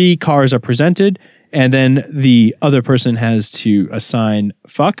 3 cars are presented, and then the other person has to assign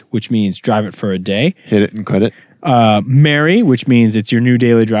fuck, which means drive it for a day. Hit it and quit it. Marry, which means it's your new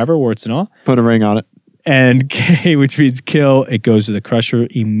daily driver, warts and all. Put a ring on it. And K, which means kill, it goes to the crusher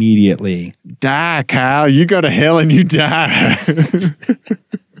immediately. Die, Kyle. You go to hell and you die.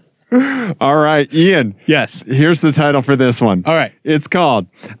 All right, Ian. Yes. Here's the title for this one. All right. It's called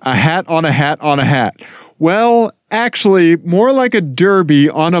A Hat on a Hat on a Hat. Well, actually, more like a derby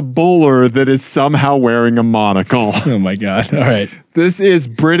on a bowler that is somehow wearing a monocle. Oh, my God. All right. This is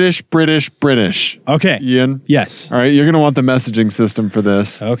British. Okay. Ian? Yes. All right, you're going to want the messaging system for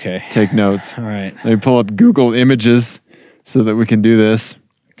this. Okay. Take notes. All right. Let me pull up Google Images so that we can do this.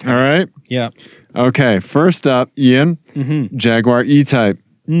 Okay. All right? Yeah. Okay, first up, Ian, Jaguar E-Type.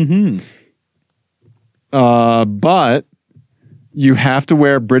 But you have to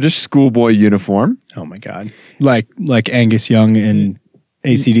wear British schoolboy uniform. Oh my God. Like Angus Young in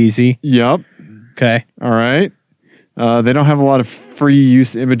AC/DC? Yep. Okay. All right. They don't have a lot of free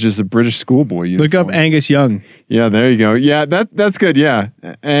use images of British schoolboy uniform. Look up Angus Young. Yeah, there you go. Yeah, that's good. Yeah.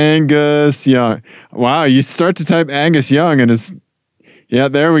 Angus Young. Wow, you start to type Angus Young and it's... Yeah,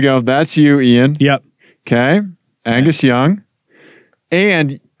 there we go. That's you, Ian. Yep. Okay. Angus Young.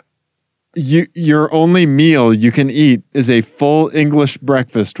 And... your only meal you can eat is a full English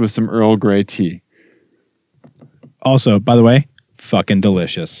breakfast with some Earl Grey tea. Also, by the way, fucking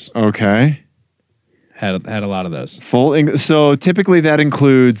delicious. Okay. Had a lot of those. Full English. So typically that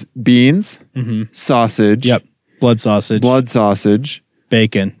includes beans, sausage. Yep. Blood sausage.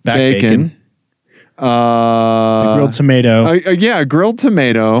 Bacon. Bacon. The grilled tomato. Yeah, grilled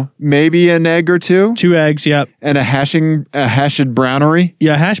tomato. Maybe an egg or 2. 2 eggs, yep. And a hashed brownery.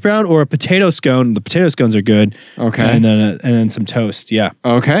 Yeah, hash brown or a potato scone. The potato scones are good. Okay. And then some toast, yeah.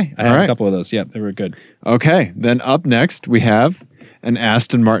 Okay. I had a couple of those. Yep, they were good. Okay. Then up next, we have an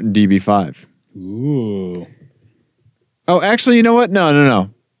Aston Martin DB5. Ooh. Oh, actually, you know what? No.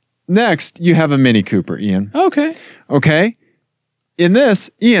 Next, you have a Mini Cooper, Ian. Okay. In this,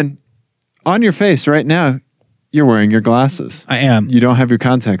 Ian... On your face right now, you're wearing your glasses. I am. You don't have your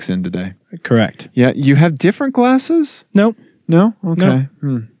contacts in today. Correct. Yeah, you have different glasses? Nope. No? Okay.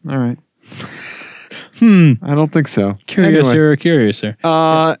 Nope. All right. I don't think so. Curiouser.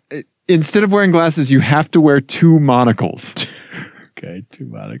 Instead of wearing glasses, you have to wear 2 monocles. Okay, 2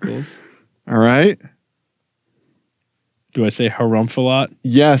 monocles. All right. Do I say harumph a lot?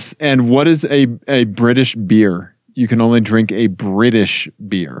 Yes. And what is a British beer? You can only drink a British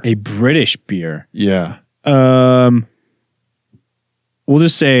beer. A British beer? Yeah. We'll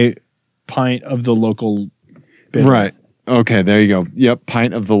just say pint of the local bitter. Right. Okay, there you go. Yep,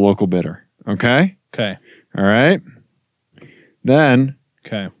 pint of the local bitter. Okay? Okay. All right. Then,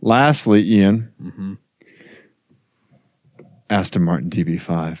 lastly, Ian, Aston Martin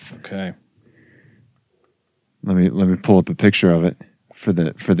DB5. Okay. Let me pull up a picture of it for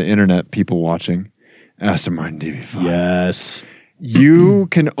the internet people watching. Aston Martin DB5. Yes. You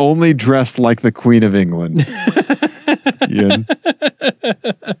can only dress like the Queen of England. Ian.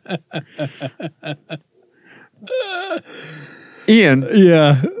 Ian.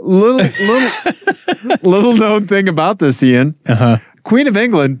 Yeah. Little known thing about this, Ian. Queen of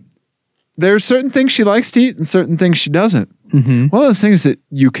England, there are certain things she likes to eat and certain things she doesn't. Mm-hmm. One of those things that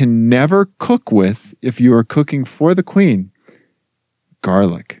you can never cook with if you are cooking for the Queen,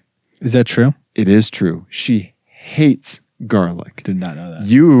 garlic. Is that true? It is true. She hates garlic. Did not know that.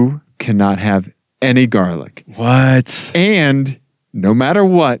 You cannot have any garlic. What? And no matter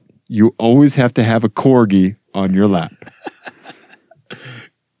what, you always have to have a corgi on your lap.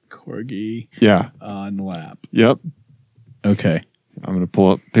 Corgi. Yeah. On lap. Yep. Okay. I'm going to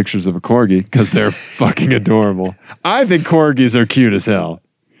pull up pictures of a corgi because they're fucking adorable. I think corgis are cute as hell.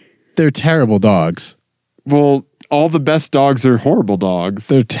 They're terrible dogs. Well, all the best dogs are horrible dogs.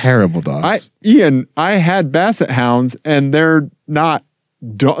 They're terrible dogs. Ian, I had basset hounds and they're not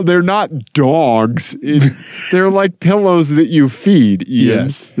dogs. They're like pillows that you feed, Ian.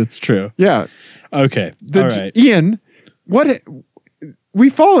 Yes, that's true. Yeah. Okay. All right. Ian, we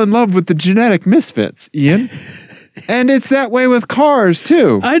fall in love with the genetic misfits, Ian. And it's that way with cars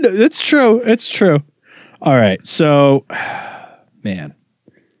too. I know. It's true. It's true. All right. So, man.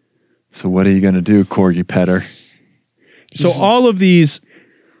 So what are you going to do, corgi petter? So all of these.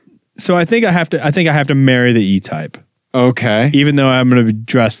 So I think I have to marry the E-Type. Okay. Even though I'm going to be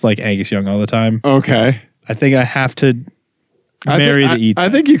dressed like Angus Young all the time. Okay. I think I have to marry the E-Type. I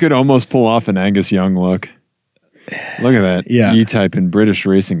think you could almost pull off an Angus Young look. Look at that. Yeah. E-Type in British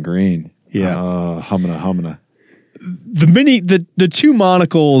racing green. Yeah. Humana. The two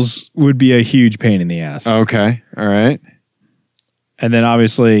monocles would be a huge pain in the ass. Okay. All right. And then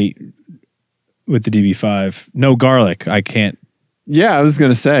obviously with the DB5, no garlic. I can't. Yeah, I was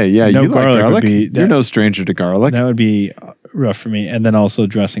going to say, yeah, no you garlic like garlic. You're no stranger to garlic. That would be rough for me. And then also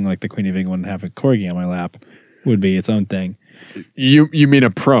dressing like the Queen of England and have a corgi on my lap would be its own thing. You mean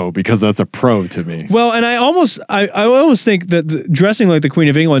a pro, because that's a pro to me. Well, and I almost think that dressing like the Queen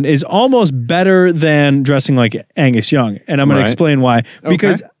of England is almost better than dressing like Angus Young, and I'm going to explain why.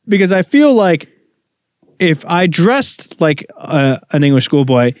 Because I feel like if I dressed like an English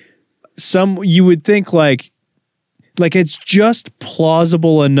schoolboy, you would think like it's just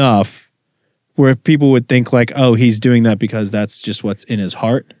plausible enough where people would think like, oh, he's doing that because that's just what's in his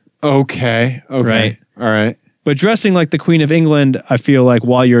heart. Okay. Right. All right. But dressing like the Queen of England, I feel like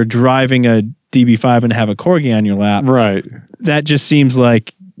while you're driving a DB5 and have a corgi on your lap, right? That just seems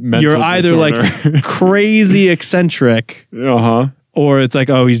like you're either like crazy eccentric, or it's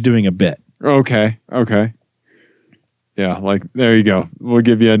like, oh, he's doing a bit. Okay. Yeah, like there you go. We'll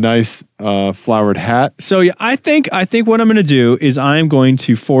give you a nice flowered hat. So yeah, I think what I'm going to do is I'm going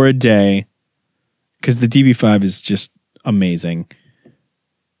to, for a day, because the DB5 is just amazing.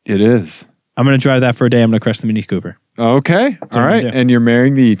 It is. I'm going to drive that for a day. I'm going to crush the Mini Cooper. Okay. All right. And you're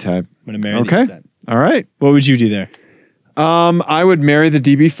marrying the E-Type. I'm going to marry the E-Type. All right. What would you do there? I would marry the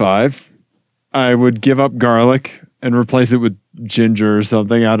DB5. I would give up garlic and replace it with ginger or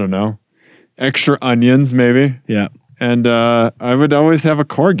something. I don't know. Extra onions, maybe. Yeah. And I would always have a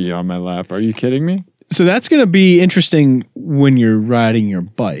corgi on my lap. Are you kidding me? So that's going to be interesting when you're riding your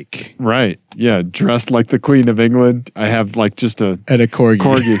bike. Right. Yeah. Dressed like the Queen of England. I have like just a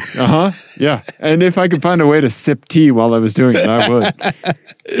corgi. Yeah. And if I could find a way to sip tea while I was doing it, I would.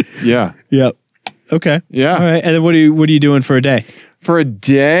 Yeah. Yep. Okay. Yeah. All right. And then what are you doing for a day? For a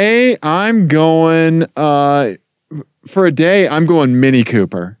day, I'm going Mini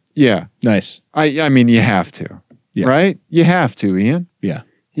Cooper. Yeah. Nice. I mean, you have to. Yeah. Right? You have to, Ian. Yeah.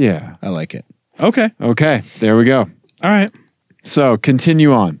 Yeah. I like it. Okay. There we go. All right. So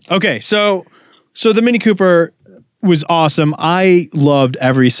continue on. Okay. So the Mini Cooper was awesome. I loved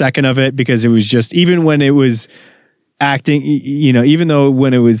every second of it because it was just, even when it was acting, even though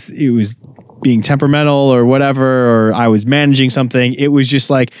when it was being temperamental or whatever, or I was managing something, it was just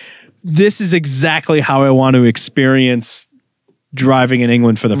like, this is exactly how I want to experience driving in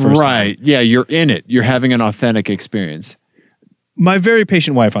England for the first time. Right. Yeah. You're in it. You're having an authentic experience. My very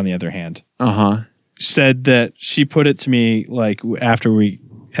patient wife, on the other hand, said that she put it to me like after we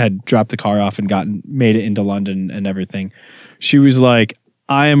had dropped the car off and made it into London and everything. She was like,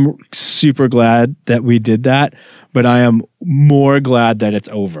 I am super glad that we did that, but I am more glad that it's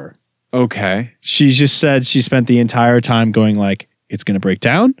over. Okay. She just said she spent the entire time going like, it's going to break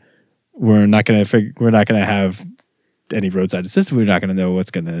down. We're not going to have any roadside assistance. We're not going to know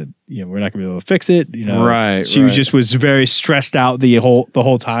what's going to, we're not going to be able to fix it. Right. She just was very stressed out the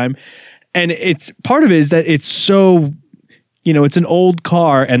whole time. And it's part of it is that it's so it's an old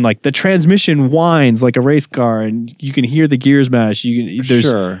car and like the transmission whines like a race car and you can hear the gears mash.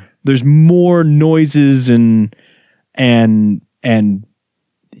 There's more noises and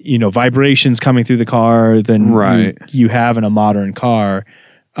vibrations coming through the car than you have in a modern car.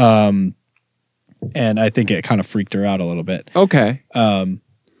 And I think it kind of freaked her out a little bit. Okay.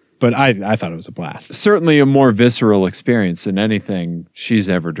 But I thought it was a blast. Certainly a more visceral experience than anything she's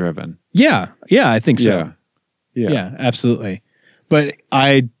ever driven. Yeah. Yeah, I think so. Yeah, absolutely. But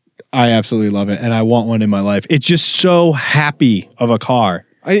I absolutely love it, and I want one in my life. It's just so happy of a car.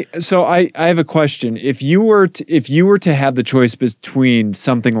 I have a question. If you were to have the choice between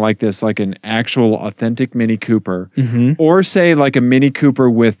something like this, like an actual authentic Mini Cooper, or say like a Mini Cooper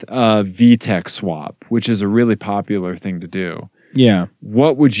with a VTEC swap, which is a really popular thing to do. Yeah.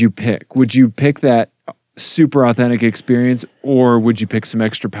 What would you pick? Would you pick that super authentic experience, or would you pick some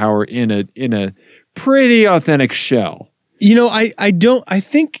extra power in a pretty authentic shell? I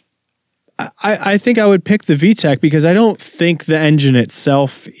think I would pick the VTEC because I don't think the engine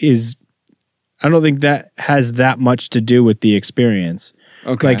itself I don't think that has that much to do with the experience.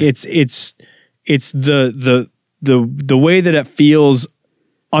 Okay. Like it's the way that it feels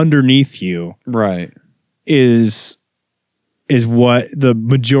underneath you. Right. Is what the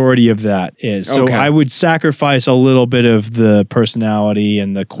majority of that is. So I would sacrifice a little bit of the personality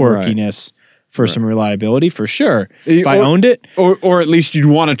and the quirkiness for some reliability, for sure. If I owned it. Or at least you'd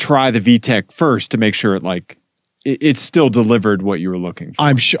want to try the VTEC first to make sure it still delivered what you were looking for.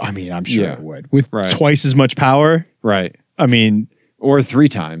 I'm sure it would. With twice as much power. Right. I mean. Or 3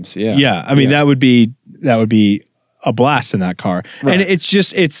 times. Yeah. Yeah. I mean, that would be a blast in that car. Right. And it's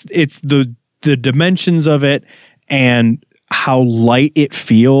just, it's the dimensions of it and how light it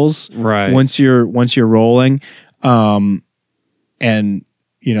feels once you're rolling. And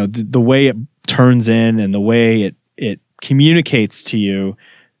the way it turns in and the way it communicates to you,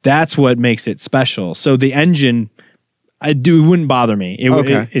 that's what makes it special. So the engine, it wouldn't bother me.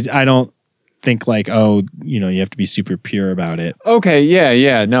 I don't think like, you have to be super pure about it. Okay.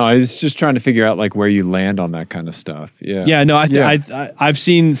 Yeah. No, I was just trying to figure out like where you land on that kind of stuff. Yeah. Yeah. No, I've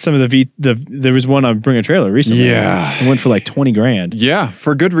seen some of there was one on Bring a Trailer recently. Yeah. It went for like $20,000. Yeah.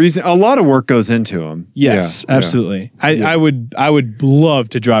 For good reason. A lot of work goes into them. Yes, absolutely. I would love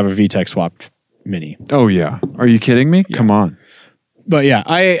to drive a VTEC swapped Mini. Oh yeah. Are you kidding me? Yeah. Come on. But yeah,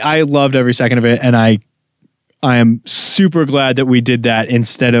 I loved every second of it. And I am super glad that we did that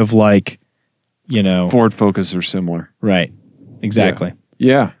instead of like, Ford Focus or similar. Right. Exactly.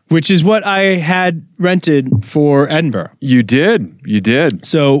 Yeah. Which is what I had rented for Edinburgh. You did.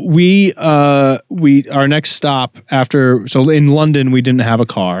 So our next stop so in London, we didn't have a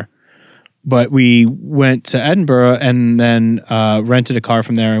car, but we went to Edinburgh and then rented a car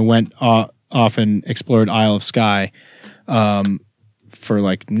from there and went off and explored Isle of Skye for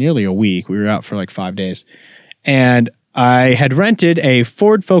like nearly a week. We were out for like 5 days. And I had rented a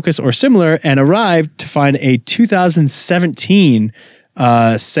Ford Focus or similar and arrived to find a 2017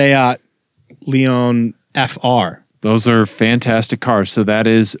 Seat Leon FR. Those are fantastic cars. So that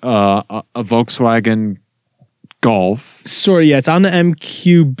is a Volkswagen Golf. Sort of, yeah. It's on the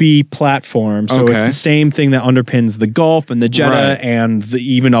MQB platform. So it's the same thing that underpins the Golf and the Jetta and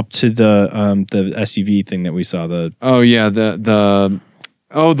even up to the SUV thing that we saw. The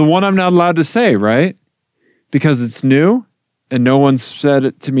one I'm not allowed to say, right? Because it's new and no one's said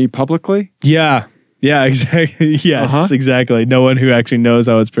it to me publicly? Yeah. Yeah, exactly. Yes, exactly. No one who actually knows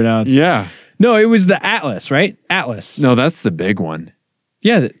how it's pronounced. Yeah. No, it was the Atlas, right? Atlas. No, that's the big one.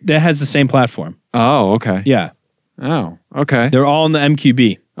 Yeah, that has the same platform. Oh, okay. Yeah. Oh, okay. They're all in the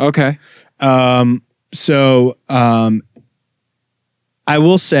MQB. Okay. I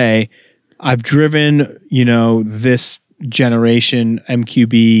will say I've driven, this generation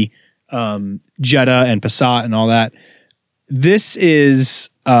MQB Jetta and Passat and all that. This is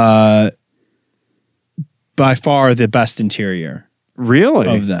by far the best interior. Really?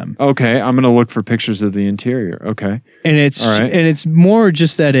 Of them. Okay, I'm going to look for pictures of the interior. Okay. And it's more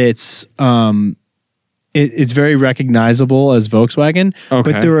just that it's very recognizable as Volkswagen,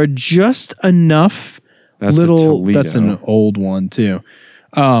 but there are just enough that's an old one too.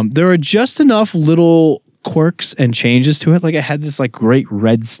 There are just enough little quirks and changes to it. Like it had this like great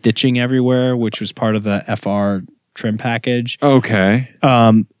red stitching everywhere, which was part of the FR trim package. Okay.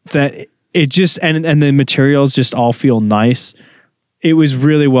 That it just and the materials just all feel nice. It was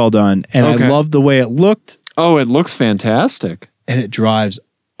really well done, and I loved the way it looked. Oh, it looks fantastic, and it drives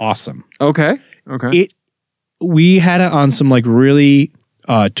awesome. Okay. We had it on some like really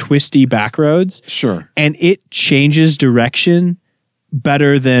twisty back roads. Sure. And it changes direction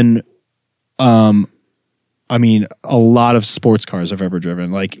better than I mean, a lot of sports cars I've ever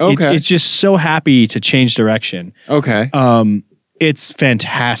driven. Like, it's just so happy to change direction. Okay. It's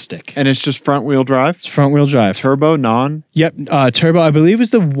fantastic. And it's just front wheel drive? It's front wheel drive. Turbo, non? Yep. Turbo, I believe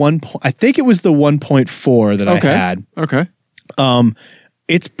was I think it was the 1.4 that I had. Okay.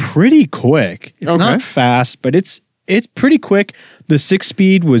 It's pretty quick. It's not fast, but it's pretty quick. The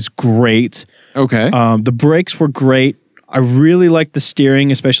 6-speed was great. Okay. The brakes were great. I really liked the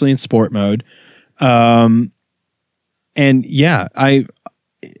steering, especially in sport mode. And yeah,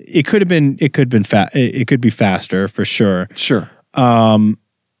 it could be faster for sure. Sure.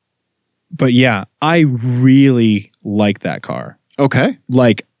 But yeah, I really like that car. Okay.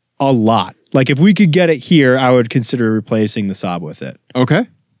 Like a lot. Like if we could get it here, I would consider replacing the Saab with it. Okay.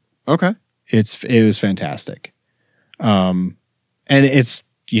 Okay. It was fantastic. And it's,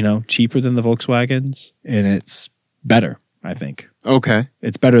 cheaper than the Volkswagens, and it's better, I think. Okay.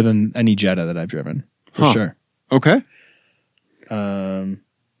 It's better than any Jetta that I've driven, for sure. Okay. And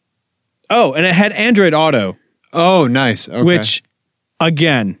it had Android Auto. Oh, nice. Okay. Which,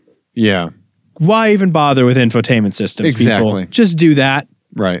 again, why even bother with infotainment systems? Exactly. People? Just do that.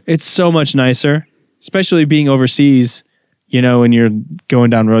 Right. It's so much nicer, especially being overseas. When you're going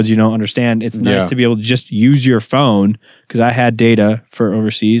down roads you don't understand. It's nice to be able to just use your phone, because I had data for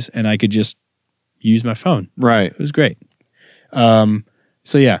overseas and I could just use my phone. Right. It was great. So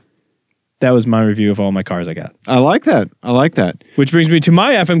yeah, that was my review of all my cars I got. I like that. Which brings me to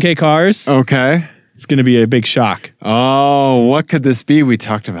my FMK cars. Okay. It's going to be a big shock. Oh, what could this be? We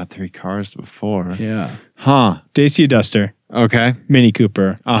talked about 3 cars before. Yeah. Huh. Dacia Duster. Okay. Mini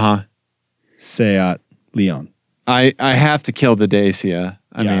Cooper. Uh-huh. Seat Leon. I have to kill the Dacia.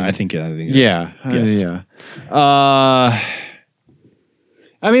 I mean, I think that's, yes. yeah.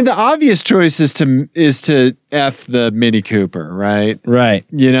 I mean, the obvious choice is to F the Mini Cooper, right? Right.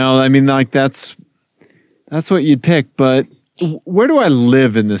 I mean, like that's what you'd pick. But where do I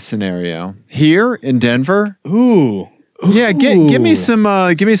live in this scenario? Here in Denver? Ooh. Yeah. Give me some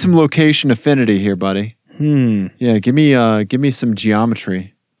location affinity here, buddy. Yeah. Give me some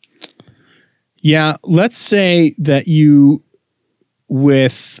geometry. Yeah. Let's say that you,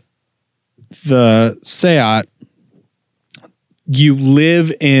 with the Seat, you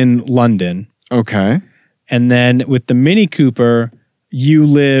live in London. Okay. And then with the Mini Cooper, you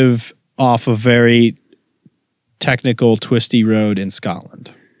live off a very technical, twisty road in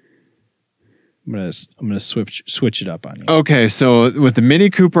Scotland. I'm gonna switch it up on you. Okay, so with the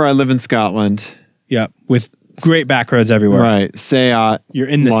Mini Cooper, I live in Scotland. Yep, with great back roads everywhere. Right. Seat. You're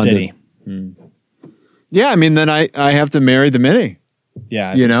in the city. Yeah, I mean, then I have to marry the Mini.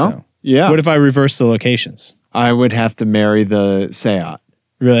 Yeah, I think so. Yeah. What if I reverse the locations? I would have to marry the Seat.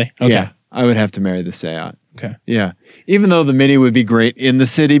 Really? Okay. Yeah, I would have to marry the Seat. Okay. Yeah. Even though the Mini would be great in the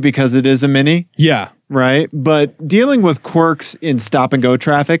city because it is a Mini. Yeah. Right? But dealing with quirks in stop-and-go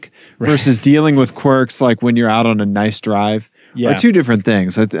traffic versus dealing with quirks like when you're out on a nice drive are two different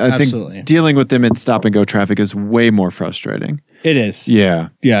things. I think dealing with them in stop-and-go traffic is way more frustrating. It is. Yeah.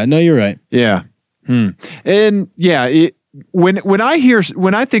 Yeah, no, you're right. Yeah. And yeah, when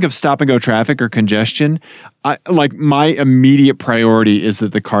I think of stop-and-go traffic or congestion, my immediate priority is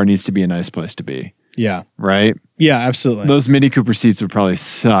that the car needs to be a nice place to be. Yeah. Right? Yeah, absolutely. Those Mini Cooper seats would probably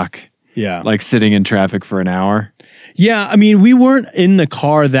suck. Yeah. Like sitting in traffic for an hour. Yeah, I mean, we weren't in the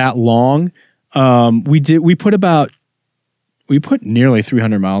car that long. We put nearly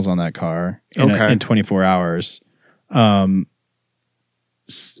 300 miles on that car in 24 hours. And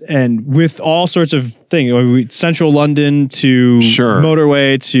with all sorts of things, central London to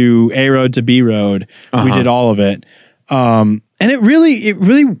motorway to A road to B road, we did all of it. And it really,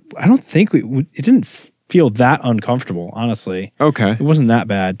 I don't think it didn't feel that uncomfortable, honestly. Okay. It wasn't that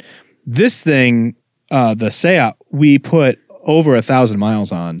bad. This thing, the Seat, we put over 1,000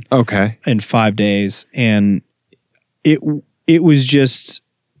 miles on. Okay. In 5 days, and it was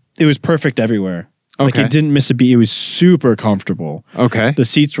perfect everywhere. Like it didn't miss a beat. It was super comfortable. Okay. The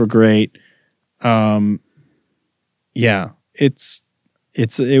seats were great. Yeah,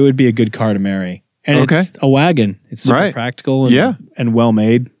 it would be a good car to marry. And it's a wagon. It's super practical and well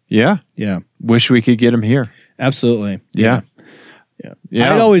made. Yeah. Yeah. Wish we could get them here. Absolutely. Yeah.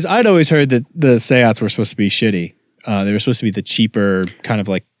 I'd always heard that the Seats were supposed to be shitty. They were supposed to be the cheaper kind of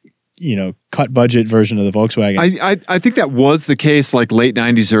like, cut budget version of the Volkswagen. I think that was the case like late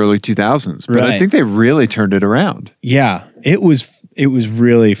 90s, early 2000s. But I think they really turned it around. Yeah. It was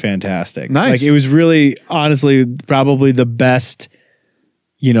really fantastic. Nice. Like it was really, honestly, probably the best,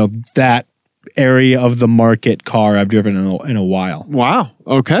 that area of the market car I've driven in a while. Wow.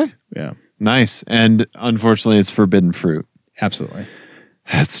 Okay. Yeah. Nice. And unfortunately, it's forbidden fruit. Absolutely.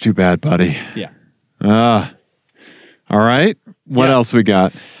 That's too bad, buddy. Yeah. All right. What else we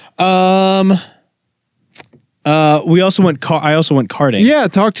got? We also went. I also went karting. Yeah,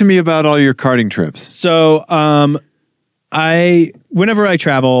 talk to me about all your karting trips. So, whenever I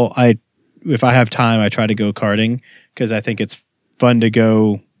travel, if I have time, I try to go karting because I think it's fun to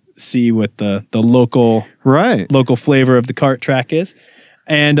go see what the local flavor of the kart track is.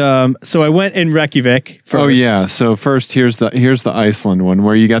 And so I went in Reykjavik first. Oh yeah. So first, here's the Iceland one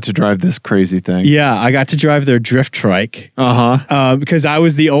where you got to drive this crazy thing. Yeah, I got to drive their drift trike. Because I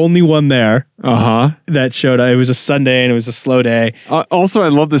was the only one there. That showed up. It was a Sunday and it was a slow day. Also, I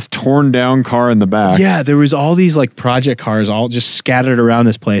love this torn down car in the back. Yeah, there was all these like project cars all just scattered around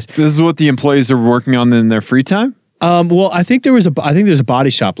this place. This is what the employees are working on in their free time. Well, I think there's a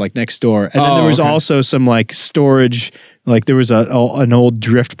body shop like next door, and then there was also some like storage. Like there was an old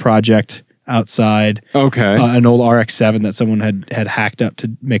drift project outside. Okay. An old RX-7 that someone had hacked up to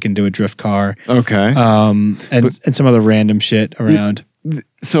make into a drift car. Okay. And some other random shit around.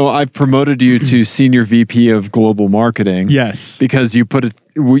 So I've promoted you to senior VP of global marketing. Yes. Because you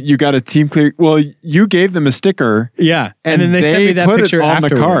got a team clear. Well, you gave them a sticker. Yeah. And then they sent me that picture on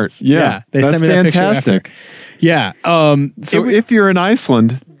afterwards. The cart. Yeah. They sent me that picture after. Yeah. So if you're in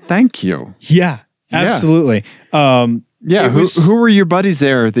Iceland, thank you. Yeah. Absolutely. Who were your buddies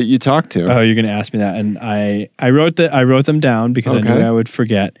there that you talked to? Oh, you're going to ask me that, and I wrote them down because I knew I would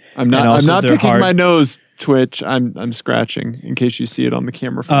forget. I'm not picking my nose, Twitch. I'm scratching in case you see it on the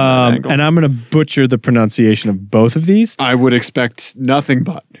camera from that angle. And I'm going to butcher the pronunciation of both of these. I would expect nothing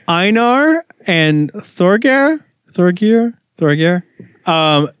but Einar and Thorgeir.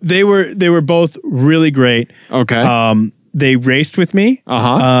 They were both really great. Okay. They raced with me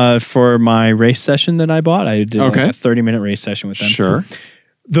for my race session that I bought. I did like a 30-minute race session with them. Sure.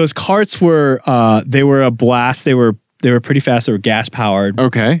 Those karts were they were a blast. They were pretty fast. They were gas powered.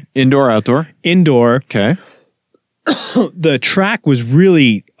 Okay. Indoor, outdoor? Indoor. Okay. The track was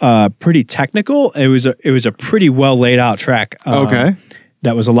really pretty technical. It was a pretty well laid out track.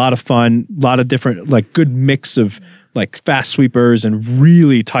 That was a lot of fun. A lot of different like good mix of like fast sweepers and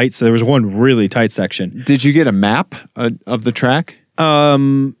really tight. So there was one really tight section. Did you get a map of the track?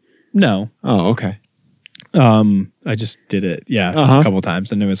 No. Oh, okay. I just did it. Yeah. A couple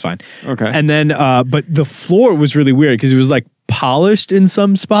times and it was fine. Okay. And then, but the floor was really weird because it was like polished in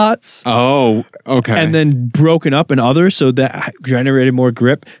some spots. Oh, okay. And then broken up in others. So that generated more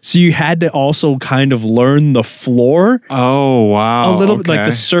grip. So you had to also kind of learn the floor. Oh, wow. A little bit like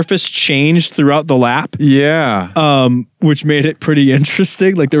the surface changed throughout the lap. Yeah. Which made it pretty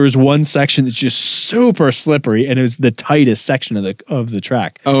interesting. Like there was one section that's just super slippery and it was the tightest section of the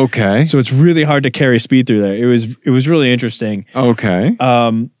track. Okay. So it's really hard to carry speed through there. It was really interesting. Okay.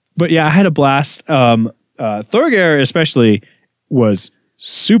 But yeah, I had a blast. Thorgeir especially was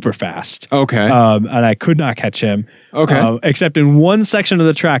super fast. Okay. And I could not catch him. Okay. Except in one section of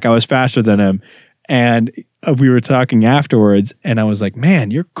the track, I was faster than him. And we were talking afterwards and I was like,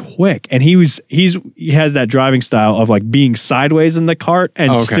 man, you're quick. And he has that driving style of like being sideways in the cart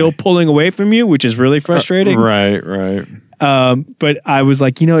and still pulling away from you, which is really frustrating. Right. But I was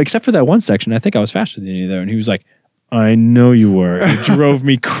like, except for that one section, I think I was faster than you there. And he was like, I know you were. It drove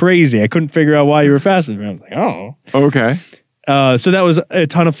me crazy. I couldn't figure out why you were faster than me. I was like, oh. Okay. So that was a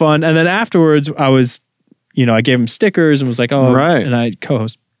ton of fun. And then afterwards, I was, I gave him stickers and was like, oh, right. And I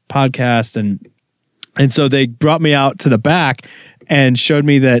co-host podcast. And so they brought me out to the back and showed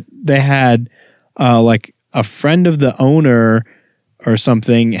me that they had like a friend of the owner or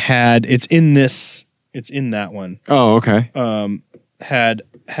something it's in that one. Oh, okay.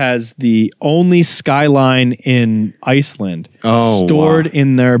 Has the only skyline in Iceland stored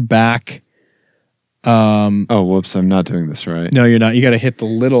in their back. Oh, whoops! I'm not doing this right. No, you're not. You got to hit the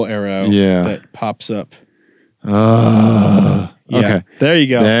little arrow that pops up. Okay. There you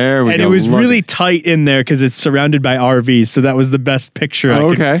go. There we go. And it was really tight in there because it's surrounded by RVs. So that was the best picture.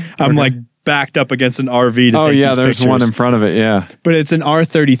 I'm like backed up against an RV to take these there's pictures. one in front of it. Yeah. But it's an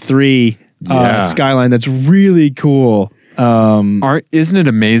R33 skyline that's really cool. Isn't it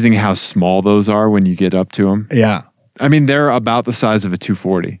amazing how small those are when you get up to them? Yeah. I mean, they're about the size of a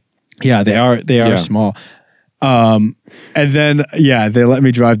 240. Yeah, they are small. And then they let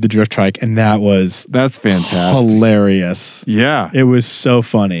me drive the drift trike and that's fantastic. Hilarious. Yeah. It was so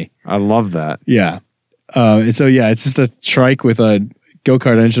funny. I love that. Yeah. It's just a trike with a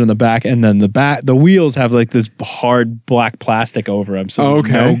go-kart engine on the back and then the wheels have like this hard black plastic over them so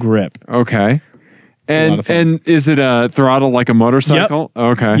there's no grip. Okay. And is it a throttle like a motorcycle? Yep.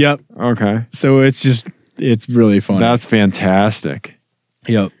 Okay. Yep. Okay. So it's really fun. That's fantastic.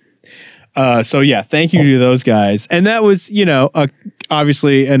 Yep. Thank you to those guys. And that was,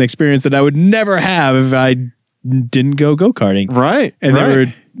 obviously an experience that I would never have if I didn't go-karting. Right. And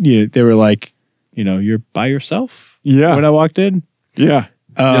they were like, you're by yourself? Yeah. When I walked in? Yeah.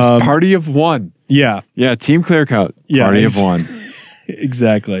 Yes, party of one. Yeah. Yeah, Team Clear Cut. Yeah, party of one.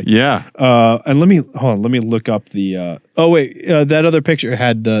 Exactly. Yeah. And let me look up the that other picture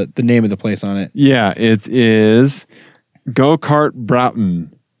had the name of the place on it. Yeah, it is Go-Kart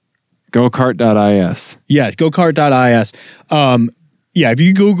Broughton. Gokart.is. Yeah, gokart.is. Yeah, if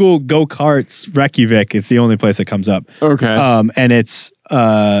you Google Go-Karts Reykjavik, it's the only place that comes up. Okay. And it's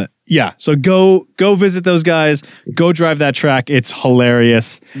so go visit those guys. Go drive that track. It's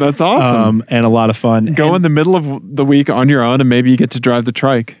hilarious. That's awesome. And a lot of fun. Go in the middle of the week on your own, and maybe you get to drive the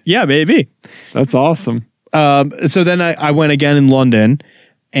trike. Yeah, maybe. That's awesome. So then I went again in London,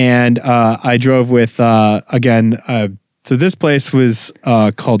 and I drove with again. So this place was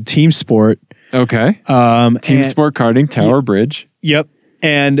called Team Sport. Okay. Team Sport Karting, Tower Bridge. Yep.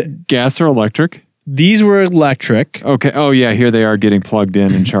 And gas or electric? These were electric. Okay. Oh, yeah. Here they are getting plugged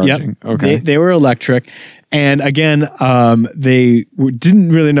in and charging. Yep. Okay. They were electric. And again, they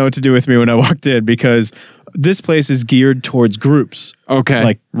didn't really know what to do with me when I walked in because this place is geared towards groups. Okay.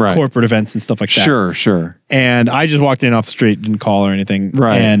 Like corporate events and stuff like that. Sure. And I just walked in off the street, didn't call or anything.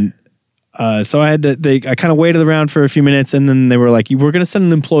 Right. And so I kind of waited around for a few minutes, and then they were like, "We're going to send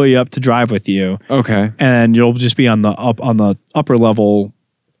an employee up to drive with you. Okay. And you'll just be on the upper level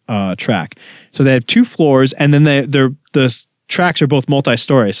track." So they have 2 floors, and then the tracks are both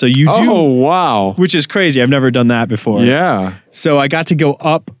multi-story. So you do. Oh, wow. Which is crazy. I've never done that before. Yeah. So I got to go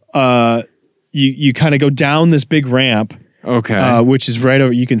up. You kind of go down this big ramp. Okay. Which is right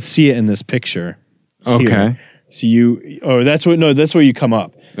over. You can see it in this picture. Okay. So that's where you come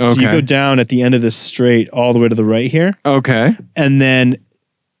up. Okay. So you go down at the end of this straight all the way to the right here. Okay. And then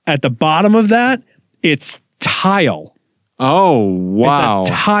at the bottom of that, it's tile. Oh, wow. It's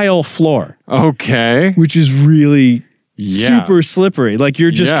a tile floor. Okay. Which is really super slippery. Like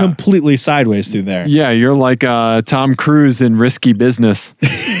you're just completely sideways through there. Yeah, you're like Tom Cruise in Risky Business.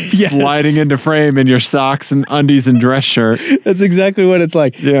 Yes. Sliding into frame in your socks and undies and dress shirt. That's exactly what it's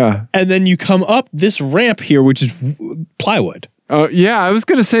like. Yeah. And then you come up this ramp here, which is plywood. Oh, yeah. I was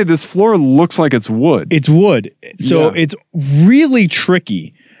going to say this floor looks like it's wood. It's wood. So it's really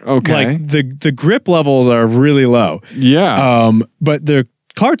tricky. Okay. Like the grip levels are really low. Yeah. But the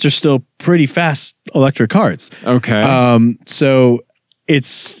carts are still pretty fast electric carts. Okay. So it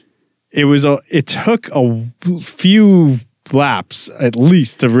took a few laps at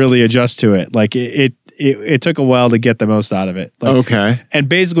least to really adjust to it. Like it took a while to get the most out of it. Like, okay. And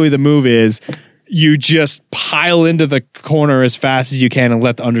basically the move is you just pile into the corner as fast as you can and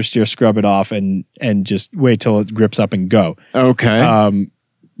let the understeer scrub it off and just wait till it grips up and go. Okay.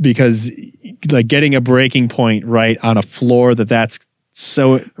 Because like getting a braking point right on a floor that's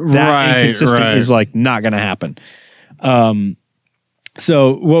so inconsistent is like not going to happen.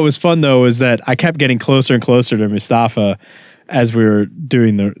 So what was fun though is that I kept getting closer and closer to Mustafa as we were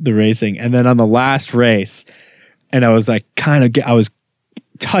doing the racing. And then on the last race, and I was like I was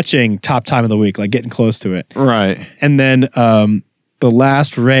touching top time of the week, like getting close to it. Right. And then the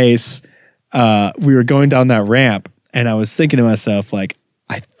last race, we were going down that ramp and I was thinking to myself, like,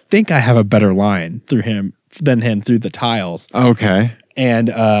 I think I have a better line through him than him through the tiles. Okay. And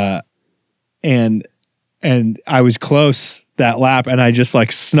I was close that lap and I just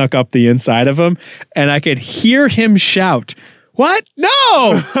like snuck up the inside of him and I could hear him shout, "What?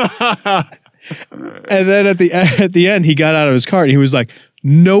 No!" And then at the end, he got out of his car and he was like,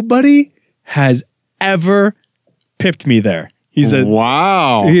 "Nobody has ever pipped me there." He said,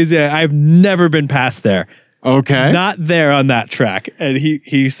 "Wow." He said, "I've never been past there." Okay. Not there on that track. And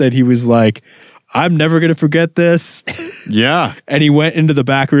he said he was like, "I'm never going to forget this." Yeah. And he went into the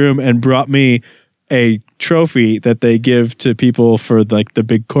back room and brought me a trophy that they give to people for like the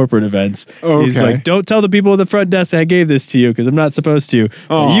big corporate events. Okay. He's like, "Don't tell the people at the front desk I gave this to you because I'm not supposed to.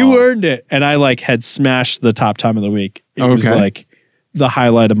 But you earned it." And I like had smashed the top time of the week. It was like the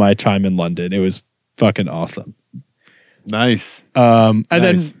highlight of my time in London. It was fucking awesome. Nice. And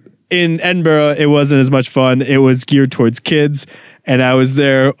then in Edinburgh, it wasn't as much fun. It was geared towards kids. And I was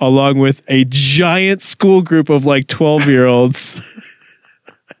there along with a giant school group of like 12-year-olds.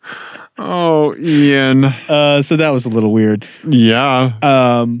 Oh, Ian. So that was a little weird. Yeah.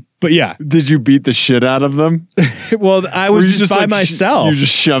 But yeah. Did you beat the shit out of them? Well, I was just by myself. You're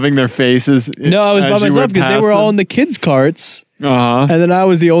just shoving their faces. No, I was by myself because they were all in the kids' carts. Uh-huh. And then I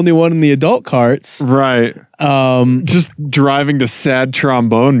was the only one in the adult carts. Right. Just driving to sad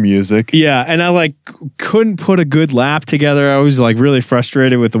trombone music. Yeah, and I like couldn't put a good lap together. I was like really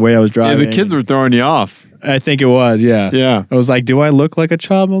frustrated with the way I was driving. Yeah, the kids were throwing you off. I think it was, yeah. Yeah. I was like, do I look like a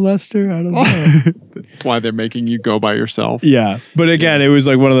child molester? I don't know. That's why they're making you go by yourself. Yeah. But again, it was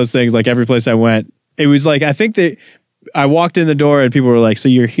like one of those things, like every place I went, it was like, I think that I walked in the door and people were like, so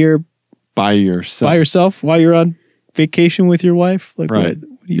you're here by yourself while you're on vacation with your wife? Like, right. what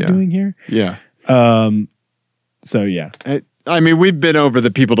are you doing here? Yeah. So, yeah. I mean, we've been over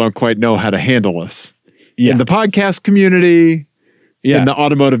that people don't quite know how to handle us. Yeah. In the podcast community, in the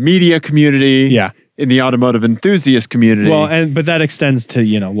automotive media community, in the automotive enthusiast community. Well, but that extends to,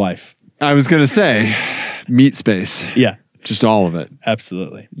 life. I was going to say, meat space. Yeah. Just all of it.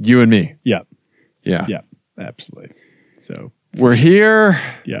 Absolutely. You and me. Yep. Yeah. Yeah. Absolutely. So we're here.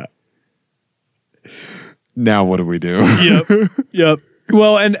 Yeah. Now what do we do? Yep.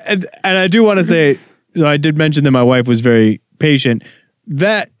 Well, and I do want to say, so I did mention that my wife was very patient.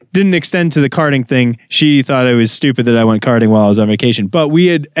 That didn't extend to the karting thing. She thought it was stupid that I went karting while I was on vacation. But we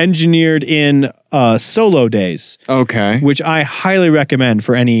had engineered in solo days. Okay. Which I highly recommend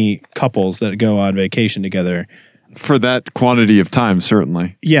for any couples that go on vacation together. For that quantity of time,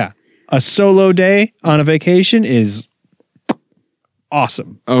 certainly. Yeah. A solo day on a vacation is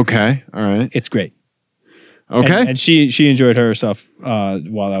awesome. Okay. All right. It's great. Okay. And she enjoyed herself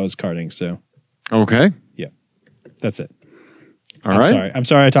while I was karting. So. Okay. Yeah. That's it. All right. Sorry. I'm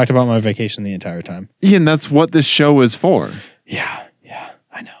sorry I talked about my vacation the entire time. Ian, that's what this show is for. Yeah.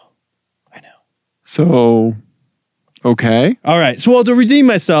 I know. So, okay. All right. So, well, to redeem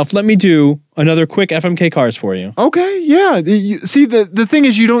myself, let me do another quick FMK Cars for you. Okay. Yeah. See, the thing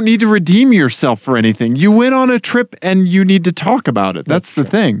is, you don't need to redeem yourself for anything. You went on a trip and you need to talk about it. That's the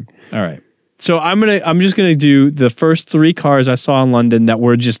thing. All right. So I'm just gonna do the first 3 cars I saw in London that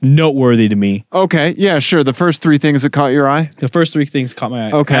were just noteworthy to me. Okay, yeah, sure. The first 3 things that caught your eye. The first 3 things caught my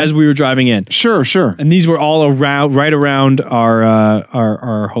eye. Okay. As we were driving in. Sure. And these were all right around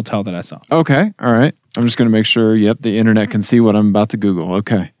our hotel that I saw. Okay, all right. I'm just gonna make sure. Yep, the internet can see what I'm about to Google.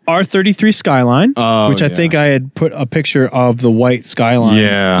 Okay. R33 Skyline, which I think I had put a picture of the white Skyline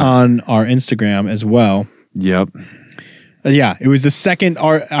on our Instagram as well. Yep. Yeah, it was the second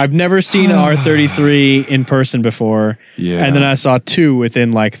I've never seen an R33 in person before. Yeah. And then I saw 2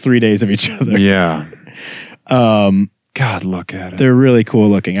 within like 3 days of each other. Yeah. God, look at it. They're really cool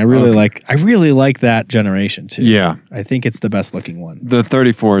looking. I really like that generation too. Yeah. I think it's the best looking one. The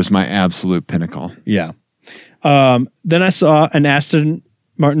 34 is my absolute pinnacle. Yeah. Then I saw an Aston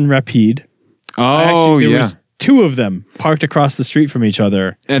Martin Rapide. Oh, there was 2 of them parked across the street from each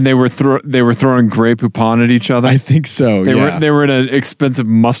other, and they were throwing Grey Poupon at each other. I think so. They were in an expensive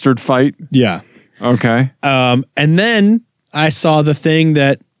mustard fight. Yeah. Okay. And then I saw the thing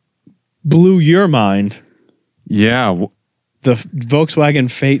that blew your mind. Yeah. The Volkswagen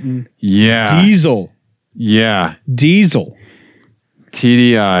Phaeton. Yeah. Diesel. Yeah. Diesel.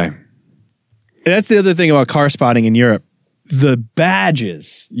 TDI. That's the other thing about car spotting in Europe. The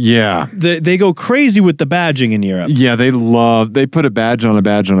badges. Yeah. They go crazy with the badging in Europe. Yeah, they put a badge on a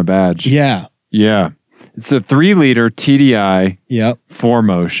badge on a badge. Yeah. Yeah. It's a 3-liter TDI. Yep.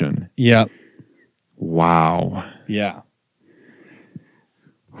 4Motion. Yep. Wow. Yeah.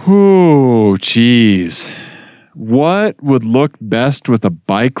 Ooh, jeez. What would look best with a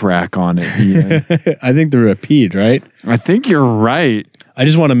bike rack on it, Ian? I think the Rapide, right? I think you're right. I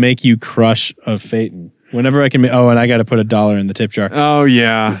just want to make you crush a Phaeton. Whenever I can make... Oh, and I got to put $1 in the tip jar. Oh,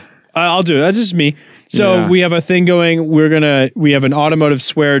 yeah. I'll do it. That's just me. So we have a thing going. We have an automotive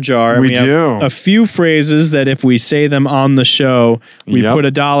swear jar. We do. Have a few phrases that if we say them on the show, we put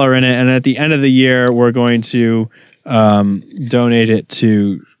 $1 in it. And at the end of the year, we're going to donate it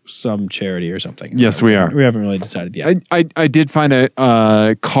to some charity or something. Yes, we are. We haven't really decided yet. I did find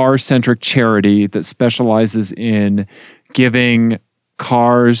a car-centric charity that specializes in giving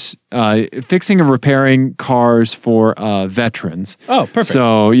cars, fixing and repairing cars for veterans. Oh, perfect.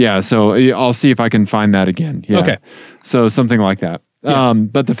 So I'll see if I can find that again. Yeah. Okay. So something like that. Yeah.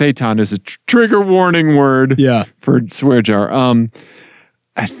 But the Phaeton is a trigger warning word. Yeah. For swear jar.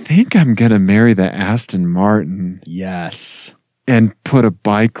 I think I'm gonna marry the Aston Martin. Yes. And put a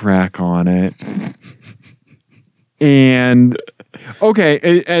bike rack on it. And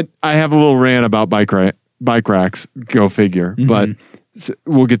okay, I have a little rant about bike racks. Go figure. Mm-hmm. But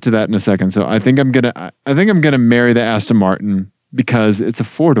we'll get to that in a second. So I think I'm gonna marry the Aston Martin because it's a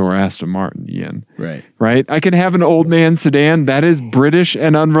 4-door Aston Martin, Ian. Right. I can have an old man sedan that is British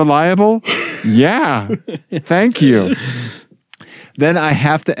and unreliable. Yeah. Thank you. Then I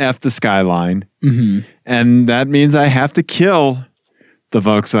have to F the Skyline. Mm-hmm. And that means I have to kill the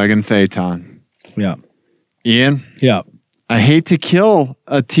Volkswagen Phaeton. Yeah. Ian? Yeah. I hate to kill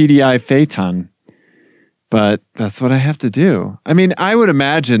a TDI Phaeton. But that's what I have to do. I mean, I would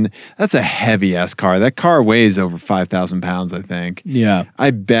imagine that's a heavy ass car. That car weighs over 5,000 pounds, I think. Yeah.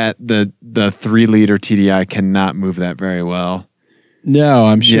 I bet the 3-liter TDI cannot move that very well. No,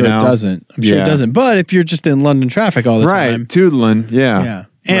 I'm sure it doesn't. I'm sure it doesn't. But if you're just in London traffic all the time. Right, tootling, yeah.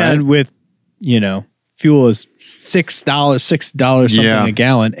 And with, fuel is $6 something a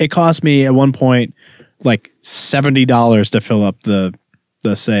gallon. It cost me at one point like $70 to fill up the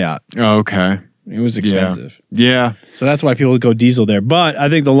Seat. Oh, okay. It was expensive. Yeah. So that's why people go diesel there. But I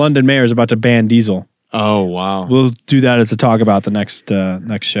think the London mayor is about to ban diesel. Oh, wow. We'll do that as a talk about the next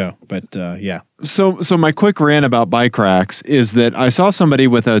show. But yeah. So my quick rant about bike racks is that I saw somebody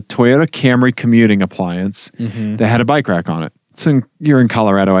with a Toyota Camry commuting appliance that had a bike rack on it. So you're in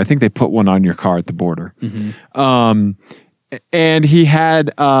Colorado. I think they put one on your car at the border. And he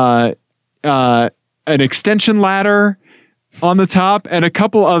had an extension ladder on the top and a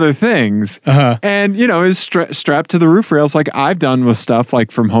couple other things. And, is strapped to the roof rails like I've done with stuff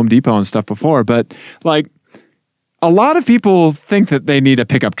like from Home Depot and stuff before. But like a lot of people think that they need a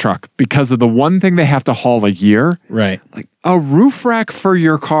pickup truck because of the one thing they have to haul a year. Right. Like a roof rack for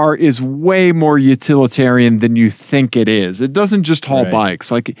your car is way more utilitarian than you think it is. It doesn't just haul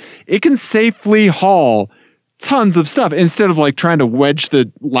bikes. Like it can safely haul tons of stuff instead of like trying to wedge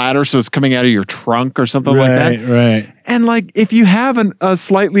the ladder so it's coming out of your trunk or something like that. Right. And like if you have a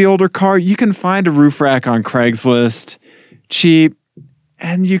slightly older car, you can find a roof rack on Craigslist, cheap,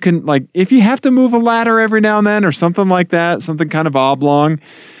 and you can like if you have to move a ladder every now and then or something like that, something kind of oblong,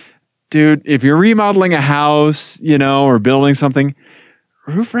 dude, if you're remodeling a house, or building something,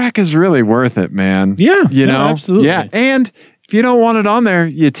 roof rack is really worth it, man. Yeah. Absolutely. Yeah. And if you don't want it on there,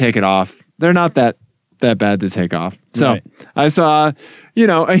 you take it off. They're not that bad to take off. So I saw,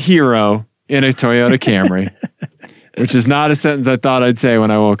 a hero in a Toyota Camry, which is not a sentence I thought I'd say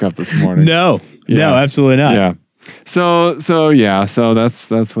when I woke up this morning. No, absolutely not. Yeah. So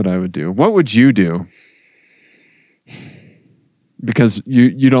that's what I would do. What would you do? Because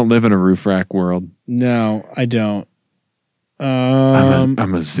you don't live in a roof rack world. No, I don't. I'm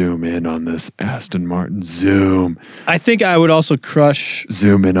gonna zoom in on this Aston Martin. Zoom. I think I would also crush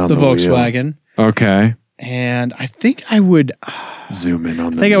zoom in on the Volkswagen. Wheel. Okay. And I think I would zoom in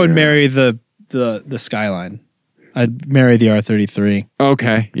on. I think I would marry the Skyline. I'd marry the R33.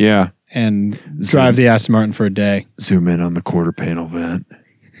 Okay. Yeah. And drive the Aston Martin for a day. Zoom in on the quarter panel vent.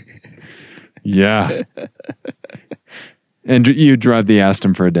 Yeah. And you drive the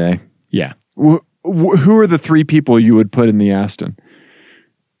Aston for a day. Yeah. Who are the 3 people you would put in the Aston?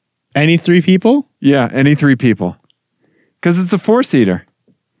 Any 3 people? Yeah, any 3 people. Because it's a 4-seater.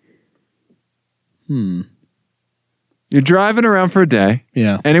 You're driving around for a day.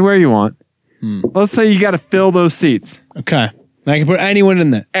 Yeah. Anywhere you want. Let's say you got to fill those seats. Okay. I can put anyone in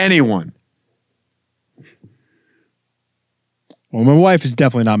there. Anyone. Well, my wife is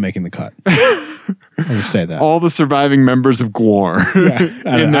definitely not making the cut. I'll just say that. All the surviving members of Gwar.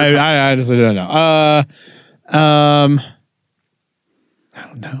 I honestly don't know. I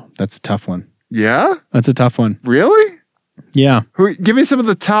don't know. That's a tough one. Yeah? That's a tough one. Really? Yeah. Give me some of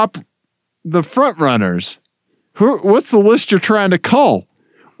the front runners. What's the list you're trying to cull?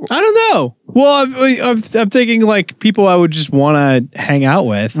 I don't know. Well, I'm thinking like people I would just want to hang out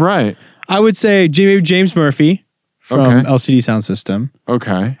with. Right. I would say maybe James Murphy from LCD Sound System.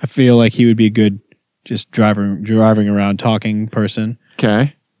 Okay. I feel like he would be a good just driving around talking person.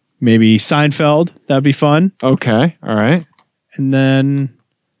 Okay. Maybe Seinfeld. That'd be fun. Okay. All right. And then,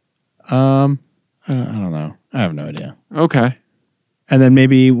 I don't know. I have no idea. Okay. And then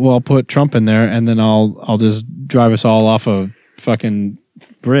maybe I'll put Trump in there, and then I'll just drive us all off a fucking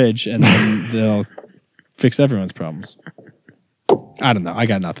bridge, and then they'll fix everyone's problems. I don't know. I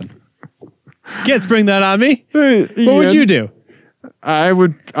got nothing. Can't spring that on me. What would you do? I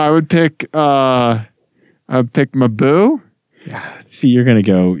would pick I'd pick my boo. Yeah. See, you're gonna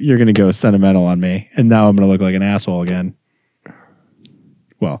go sentimental on me, and now I'm gonna look like an asshole again.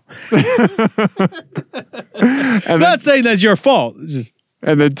 Well, I'm not saying that's your fault. Just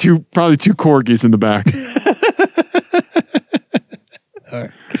and then probably two corgis in the back.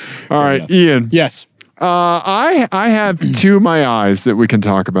 All right, Ian. Yes. I have 2 my eyes that we can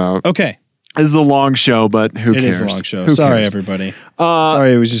talk about. Okay. This is a long show, but who cares? It is a long show. Sorry, everybody.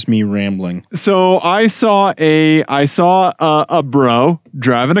 Sorry, it was just me rambling. So I saw a bro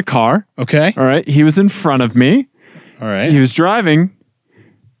driving a car. Okay. All right. He was in front of me. All right. He was driving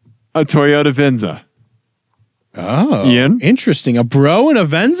a Toyota Venza. Oh, Ian? Interesting. A bro and a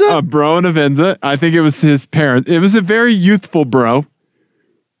Venza? A bro and a Venza. I think it was his parent. It was a very youthful bro.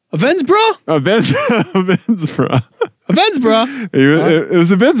 A Venz bro? A Venz bro. A Venz bro? It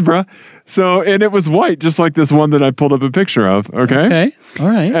was a Venz bro. So, and it was white, just like this one that I pulled up a picture of. Okay. Okay. All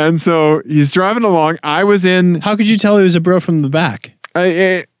right. And so he's driving along. I was in. How could you tell he was a bro from the back?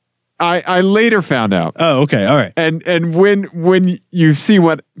 I later found out. Oh, okay. All right. And when you see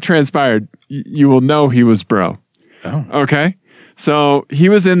what transpired, you will know he was bro. Oh. Okay. So he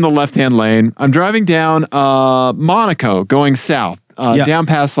was in the left-hand lane. I'm driving down Monaco, going south, down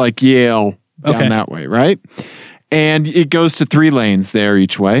past like Yale, down that way, right? And it goes to 3 lanes there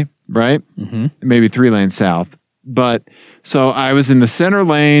each way, right? Mm-hmm. Maybe 3 lanes south. But so I was in the center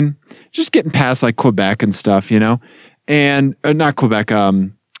lane, just getting past like Quebec and stuff, you know, and not Quebec,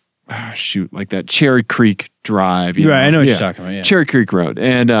 like that Cherry Creek Drive. Right, I know what you're talking about. Yeah. Cherry Creek Road.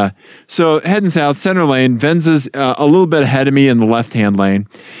 And so heading south, center lane, Venza's a little bit ahead of me in the left-hand lane.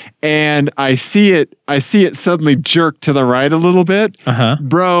 And I see it suddenly jerk to the right a little bit. Uh-huh.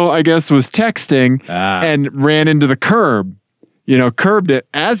 Bro, I guess, was texting and ran into the curb. You know, curbed it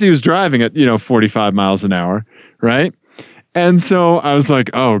as he was driving at, 45 miles an hour, right? And so I was like,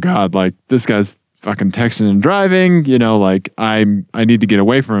 oh God, like this guy's fucking texting and driving, like I need to get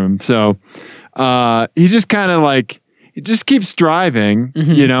away from him. So he just kind of like, it just keeps driving,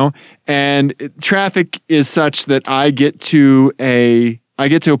 and traffic is such that I get to a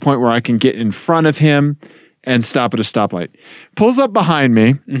point where I can get in front of him and stop at a stoplight. Pulls up behind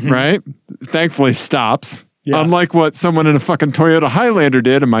me, right? Thankfully stops. Yeah. Unlike what someone in a fucking Toyota Highlander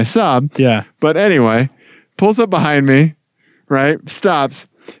did in my sub. Yeah. But anyway, pulls up behind me, right? Stops.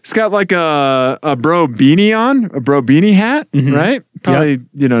 He's got like a bro beanie on, a bro beanie hat, right? Probably,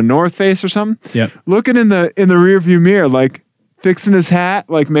 North Face or something. Yeah. Looking in the rear view mirror, like fixing his hat,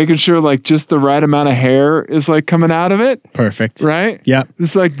 like making sure like just the right amount of hair is like coming out of it. Perfect. Right? Yeah.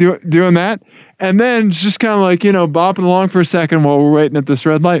 Just like doing that. And then just kind of like, bopping along for a second while we're waiting at this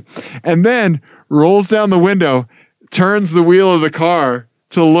red light. And then rolls down the window, turns the wheel of the car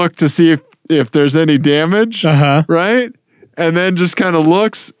to look to see if there's any damage. Uh-huh. Right? And then just kind of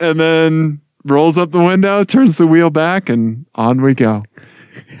looks and then rolls up the window, turns the wheel back, and on we go.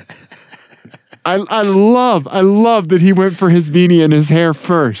 I love that he went for his beanie and his hair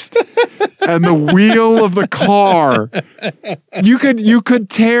first. And the wheel of the car. You could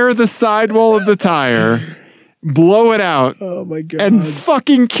tear the sidewall of the tire, blow it out, oh my God, and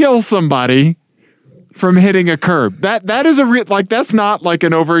fucking kill somebody from hitting a curb. That is that's not like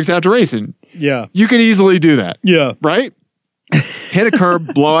an over exaggeration. Yeah. You can easily do that. Yeah. Right? Hit a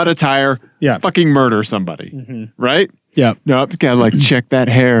curb, blow out a tire, fucking murder somebody. Right? Yeah. No, gotta like check that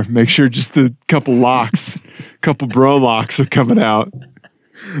hair, make sure just the couple bro locks are coming out.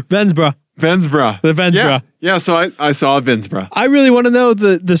 Vensbra. The Vensbra. Yeah, so I saw a Vensbra. I really want to know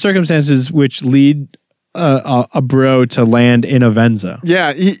the circumstances which lead a bro to land in a Venza.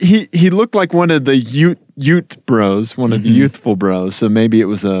 Yeah, he looked like one of the Ute bros, one of the youthful bros. So maybe it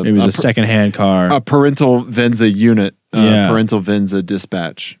was a secondhand car, a parental Venza unit, parental Venza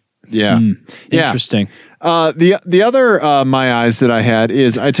dispatch. Yeah, interesting. The other my eyes that I had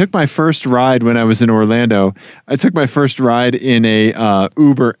is I took my first ride when I was in Orlando. I took my first ride in a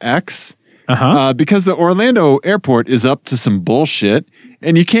Uber X because the Orlando airport is up to some bullshit,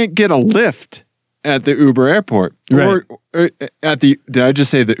 and you can't get a lift at the Uber airport. Right. Or did I just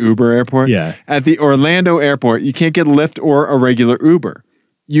say the Uber airport? Yeah. At the Orlando airport, you can't get a Lyft or a regular Uber.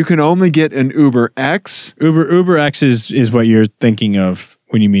 You can only get an Uber X. Uber X is what you're thinking of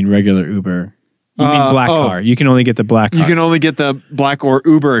when you mean regular Uber. You mean black car. You can only get the black car. You can only get the black or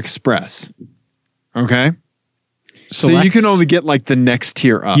Uber Express. Okay? Select? So you can only get like the next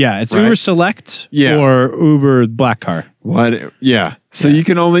tier up. Yeah, it's right? Uber Select or Uber Black Car. What? Yeah. So you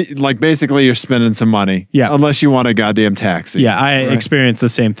can only, like, basically you're spending some money. Yeah. Unless you want a goddamn taxi. Yeah, I experienced the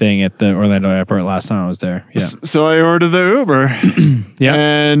same thing at the Orlando airport last time I was there. Yeah. So I ordered the Uber. Yeah.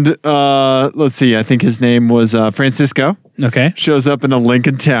 And let's see, I think his name was Francisco. Okay. Shows up in a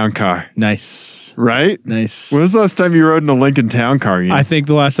Lincoln Town car. Nice. Right? Nice. When was the last time you rode in a Lincoln Town car? I think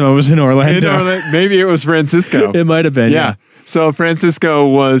the last time I was in Orlando. Maybe it was Francisco. It might have been. Yeah. So Francisco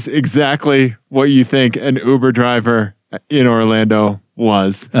was exactly what you think an Uber driver in Orlando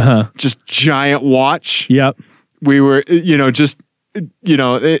was. Just giant watch. Yep. We were, that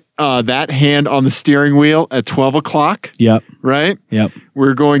hand on the steering wheel at 12 o'clock. Yep. Right? Yep.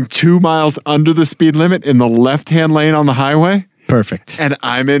 We're going 2 miles under the speed limit in the left-hand lane on the highway. Perfect. And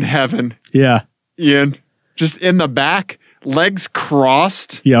I'm in heaven. Yeah. Ian, just in the back, legs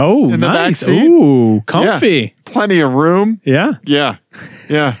crossed. Yo, in the nice. Back seat. Ooh, comfy. Yeah. Plenty of room. Yeah. Yeah.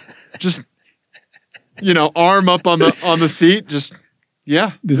 Yeah. Just, arm up on the seat. Just,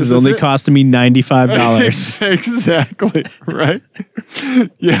 yeah. This is only costing me $95. Exactly. Right.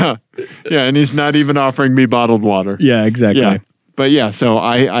 Yeah. Yeah. And he's not even offering me bottled water. Yeah, exactly. Yeah. But yeah, so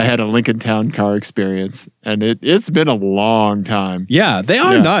I had a Lincoln Town Car experience, and it's been a long time. Yeah, they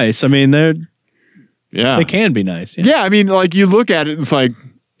are nice. I mean, they can be nice. Yeah, I mean, like you look at it, it's like,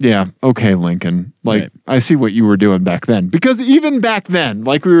 yeah, okay, Lincoln. Like I see what you were doing back then, because even back then,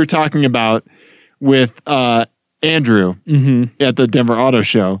 like we were talking about with Andrew at the Denver Auto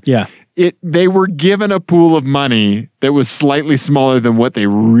Show. Yeah. They were given a pool of money that was slightly smaller than what they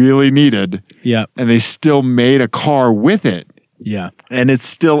really needed. Yeah. And they still made a car with it. Yeah. And it's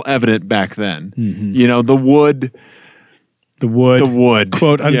still evident back then. You know, the wood.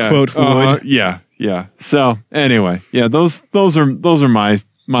 Quote unquote wood. Yeah. Yeah. So anyway, yeah, those are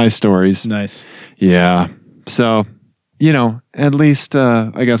my stories. Nice. Yeah. So, you know, at least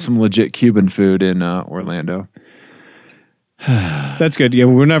I got some legit Cuban food in Orlando. That's good. Yeah,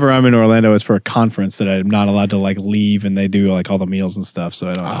 whenever I'm in Orlando, it's for a conference that I'm not allowed to like leave, and they do like all the meals and stuff, so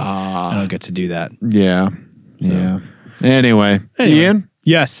I don't get to do that. Yeah. Yeah. Anyway, Ian?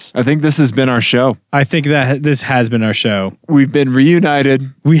 Yes. I think this has been our show. I think that this has been our show. We've been reunited.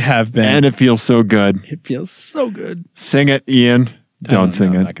 We have been. And it feels so good. It feels so good. Sing it, Ian. Don't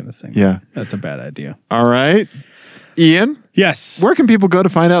sing it. I'm not going to sing it. Yeah. That's a bad idea. All right. Ian? Yes. Where can people go to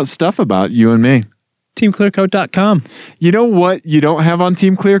find out stuff about you and me? TeamClearcoat.com. You know what you don't have on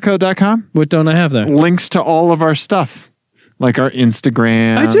TeamClearcoat.com? What don't I have there? Links to all of our stuff. Like our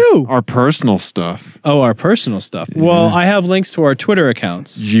Instagram. I do. Our personal stuff. Oh, our personal stuff. Yeah. Well, I have links to our Twitter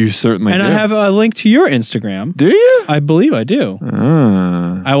accounts. You certainly do. And I have a link to your Instagram. Do you? I believe I do.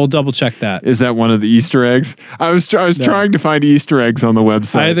 I will double check that. Is that one of the Easter eggs? I was trying to find Easter eggs on the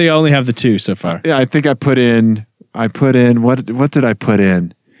website. I think I only have the 2 so far. Yeah, I think I put in what did I put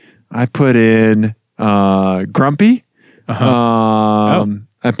in? I put in Grumpy. I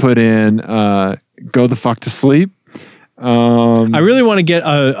put in Go the Fuck to Sleep. I really want to get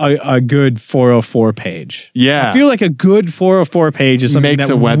a good 404 page. Yeah. I feel like a good 404 page is something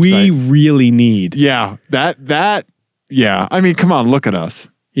that we really need. Yeah. That yeah. I mean, come on, look at us.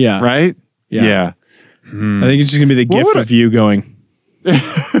 Yeah. Right? Yeah. I think it's just going to be the gift of you going.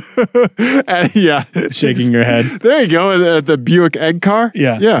 Yeah. Shaking your head. There you go. The Buick egg car.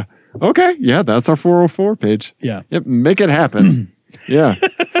 Yeah. Yeah. Okay. Yeah. That's our 404 page. Yeah. Yep. Make it happen. Yeah.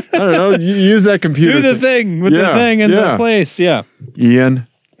 I don't know. You use that computer. Do the thing with the thing in the place. Yeah. Ian.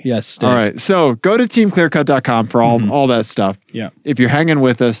 Yes. Dave. All right. So go to teamclearcut.com for all that stuff. Yeah. If you're hanging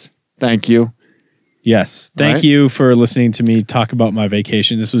with us, thank you. Yes. Thank you for listening to me talk about my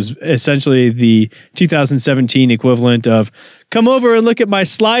vacation. This was essentially the 2017 equivalent of come over and look at my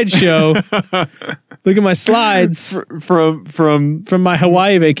slideshow. Look at my slides from my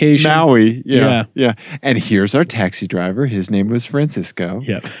Hawaii vacation. Maui. Yeah. Yeah. And here's our taxi driver. His name was Francisco.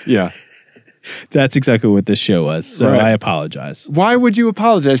 Yep. Yeah. That's exactly what this show was. So I apologize. Why would you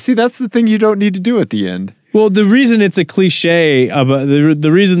apologize? See, that's the thing you don't need to do at the end. Well, the reason it's a cliche about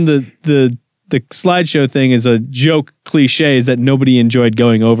the reason the slideshow thing is a joke cliche is that nobody enjoyed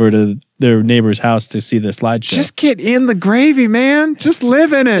going over to their neighbor's house to see the slideshow. Just get in the gravy, man. Just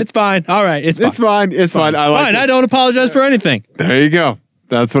live in it. It's fine. All right. It's fine. It's fine. I like it. I don't apologize for anything. There you go.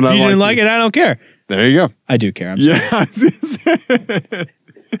 That's what I like. If you didn't like it, I don't care. There you go. I do care. I'm sorry.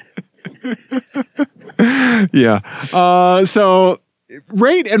 Yeah. So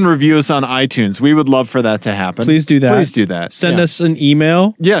rate and review us on iTunes. We would love for that to happen. Please do that. Please do that. Send us an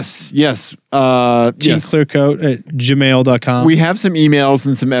email. Yes. teamclearcoat@gmail.com. We have some emails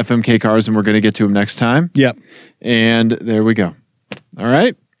and some FMK cars, and we're going to get to them next time. Yep. And there we go. All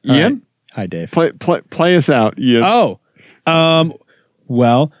right. Ian? Right. Hi, Dave. Play us out, Ian.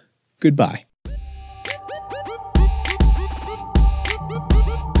 Well, goodbye.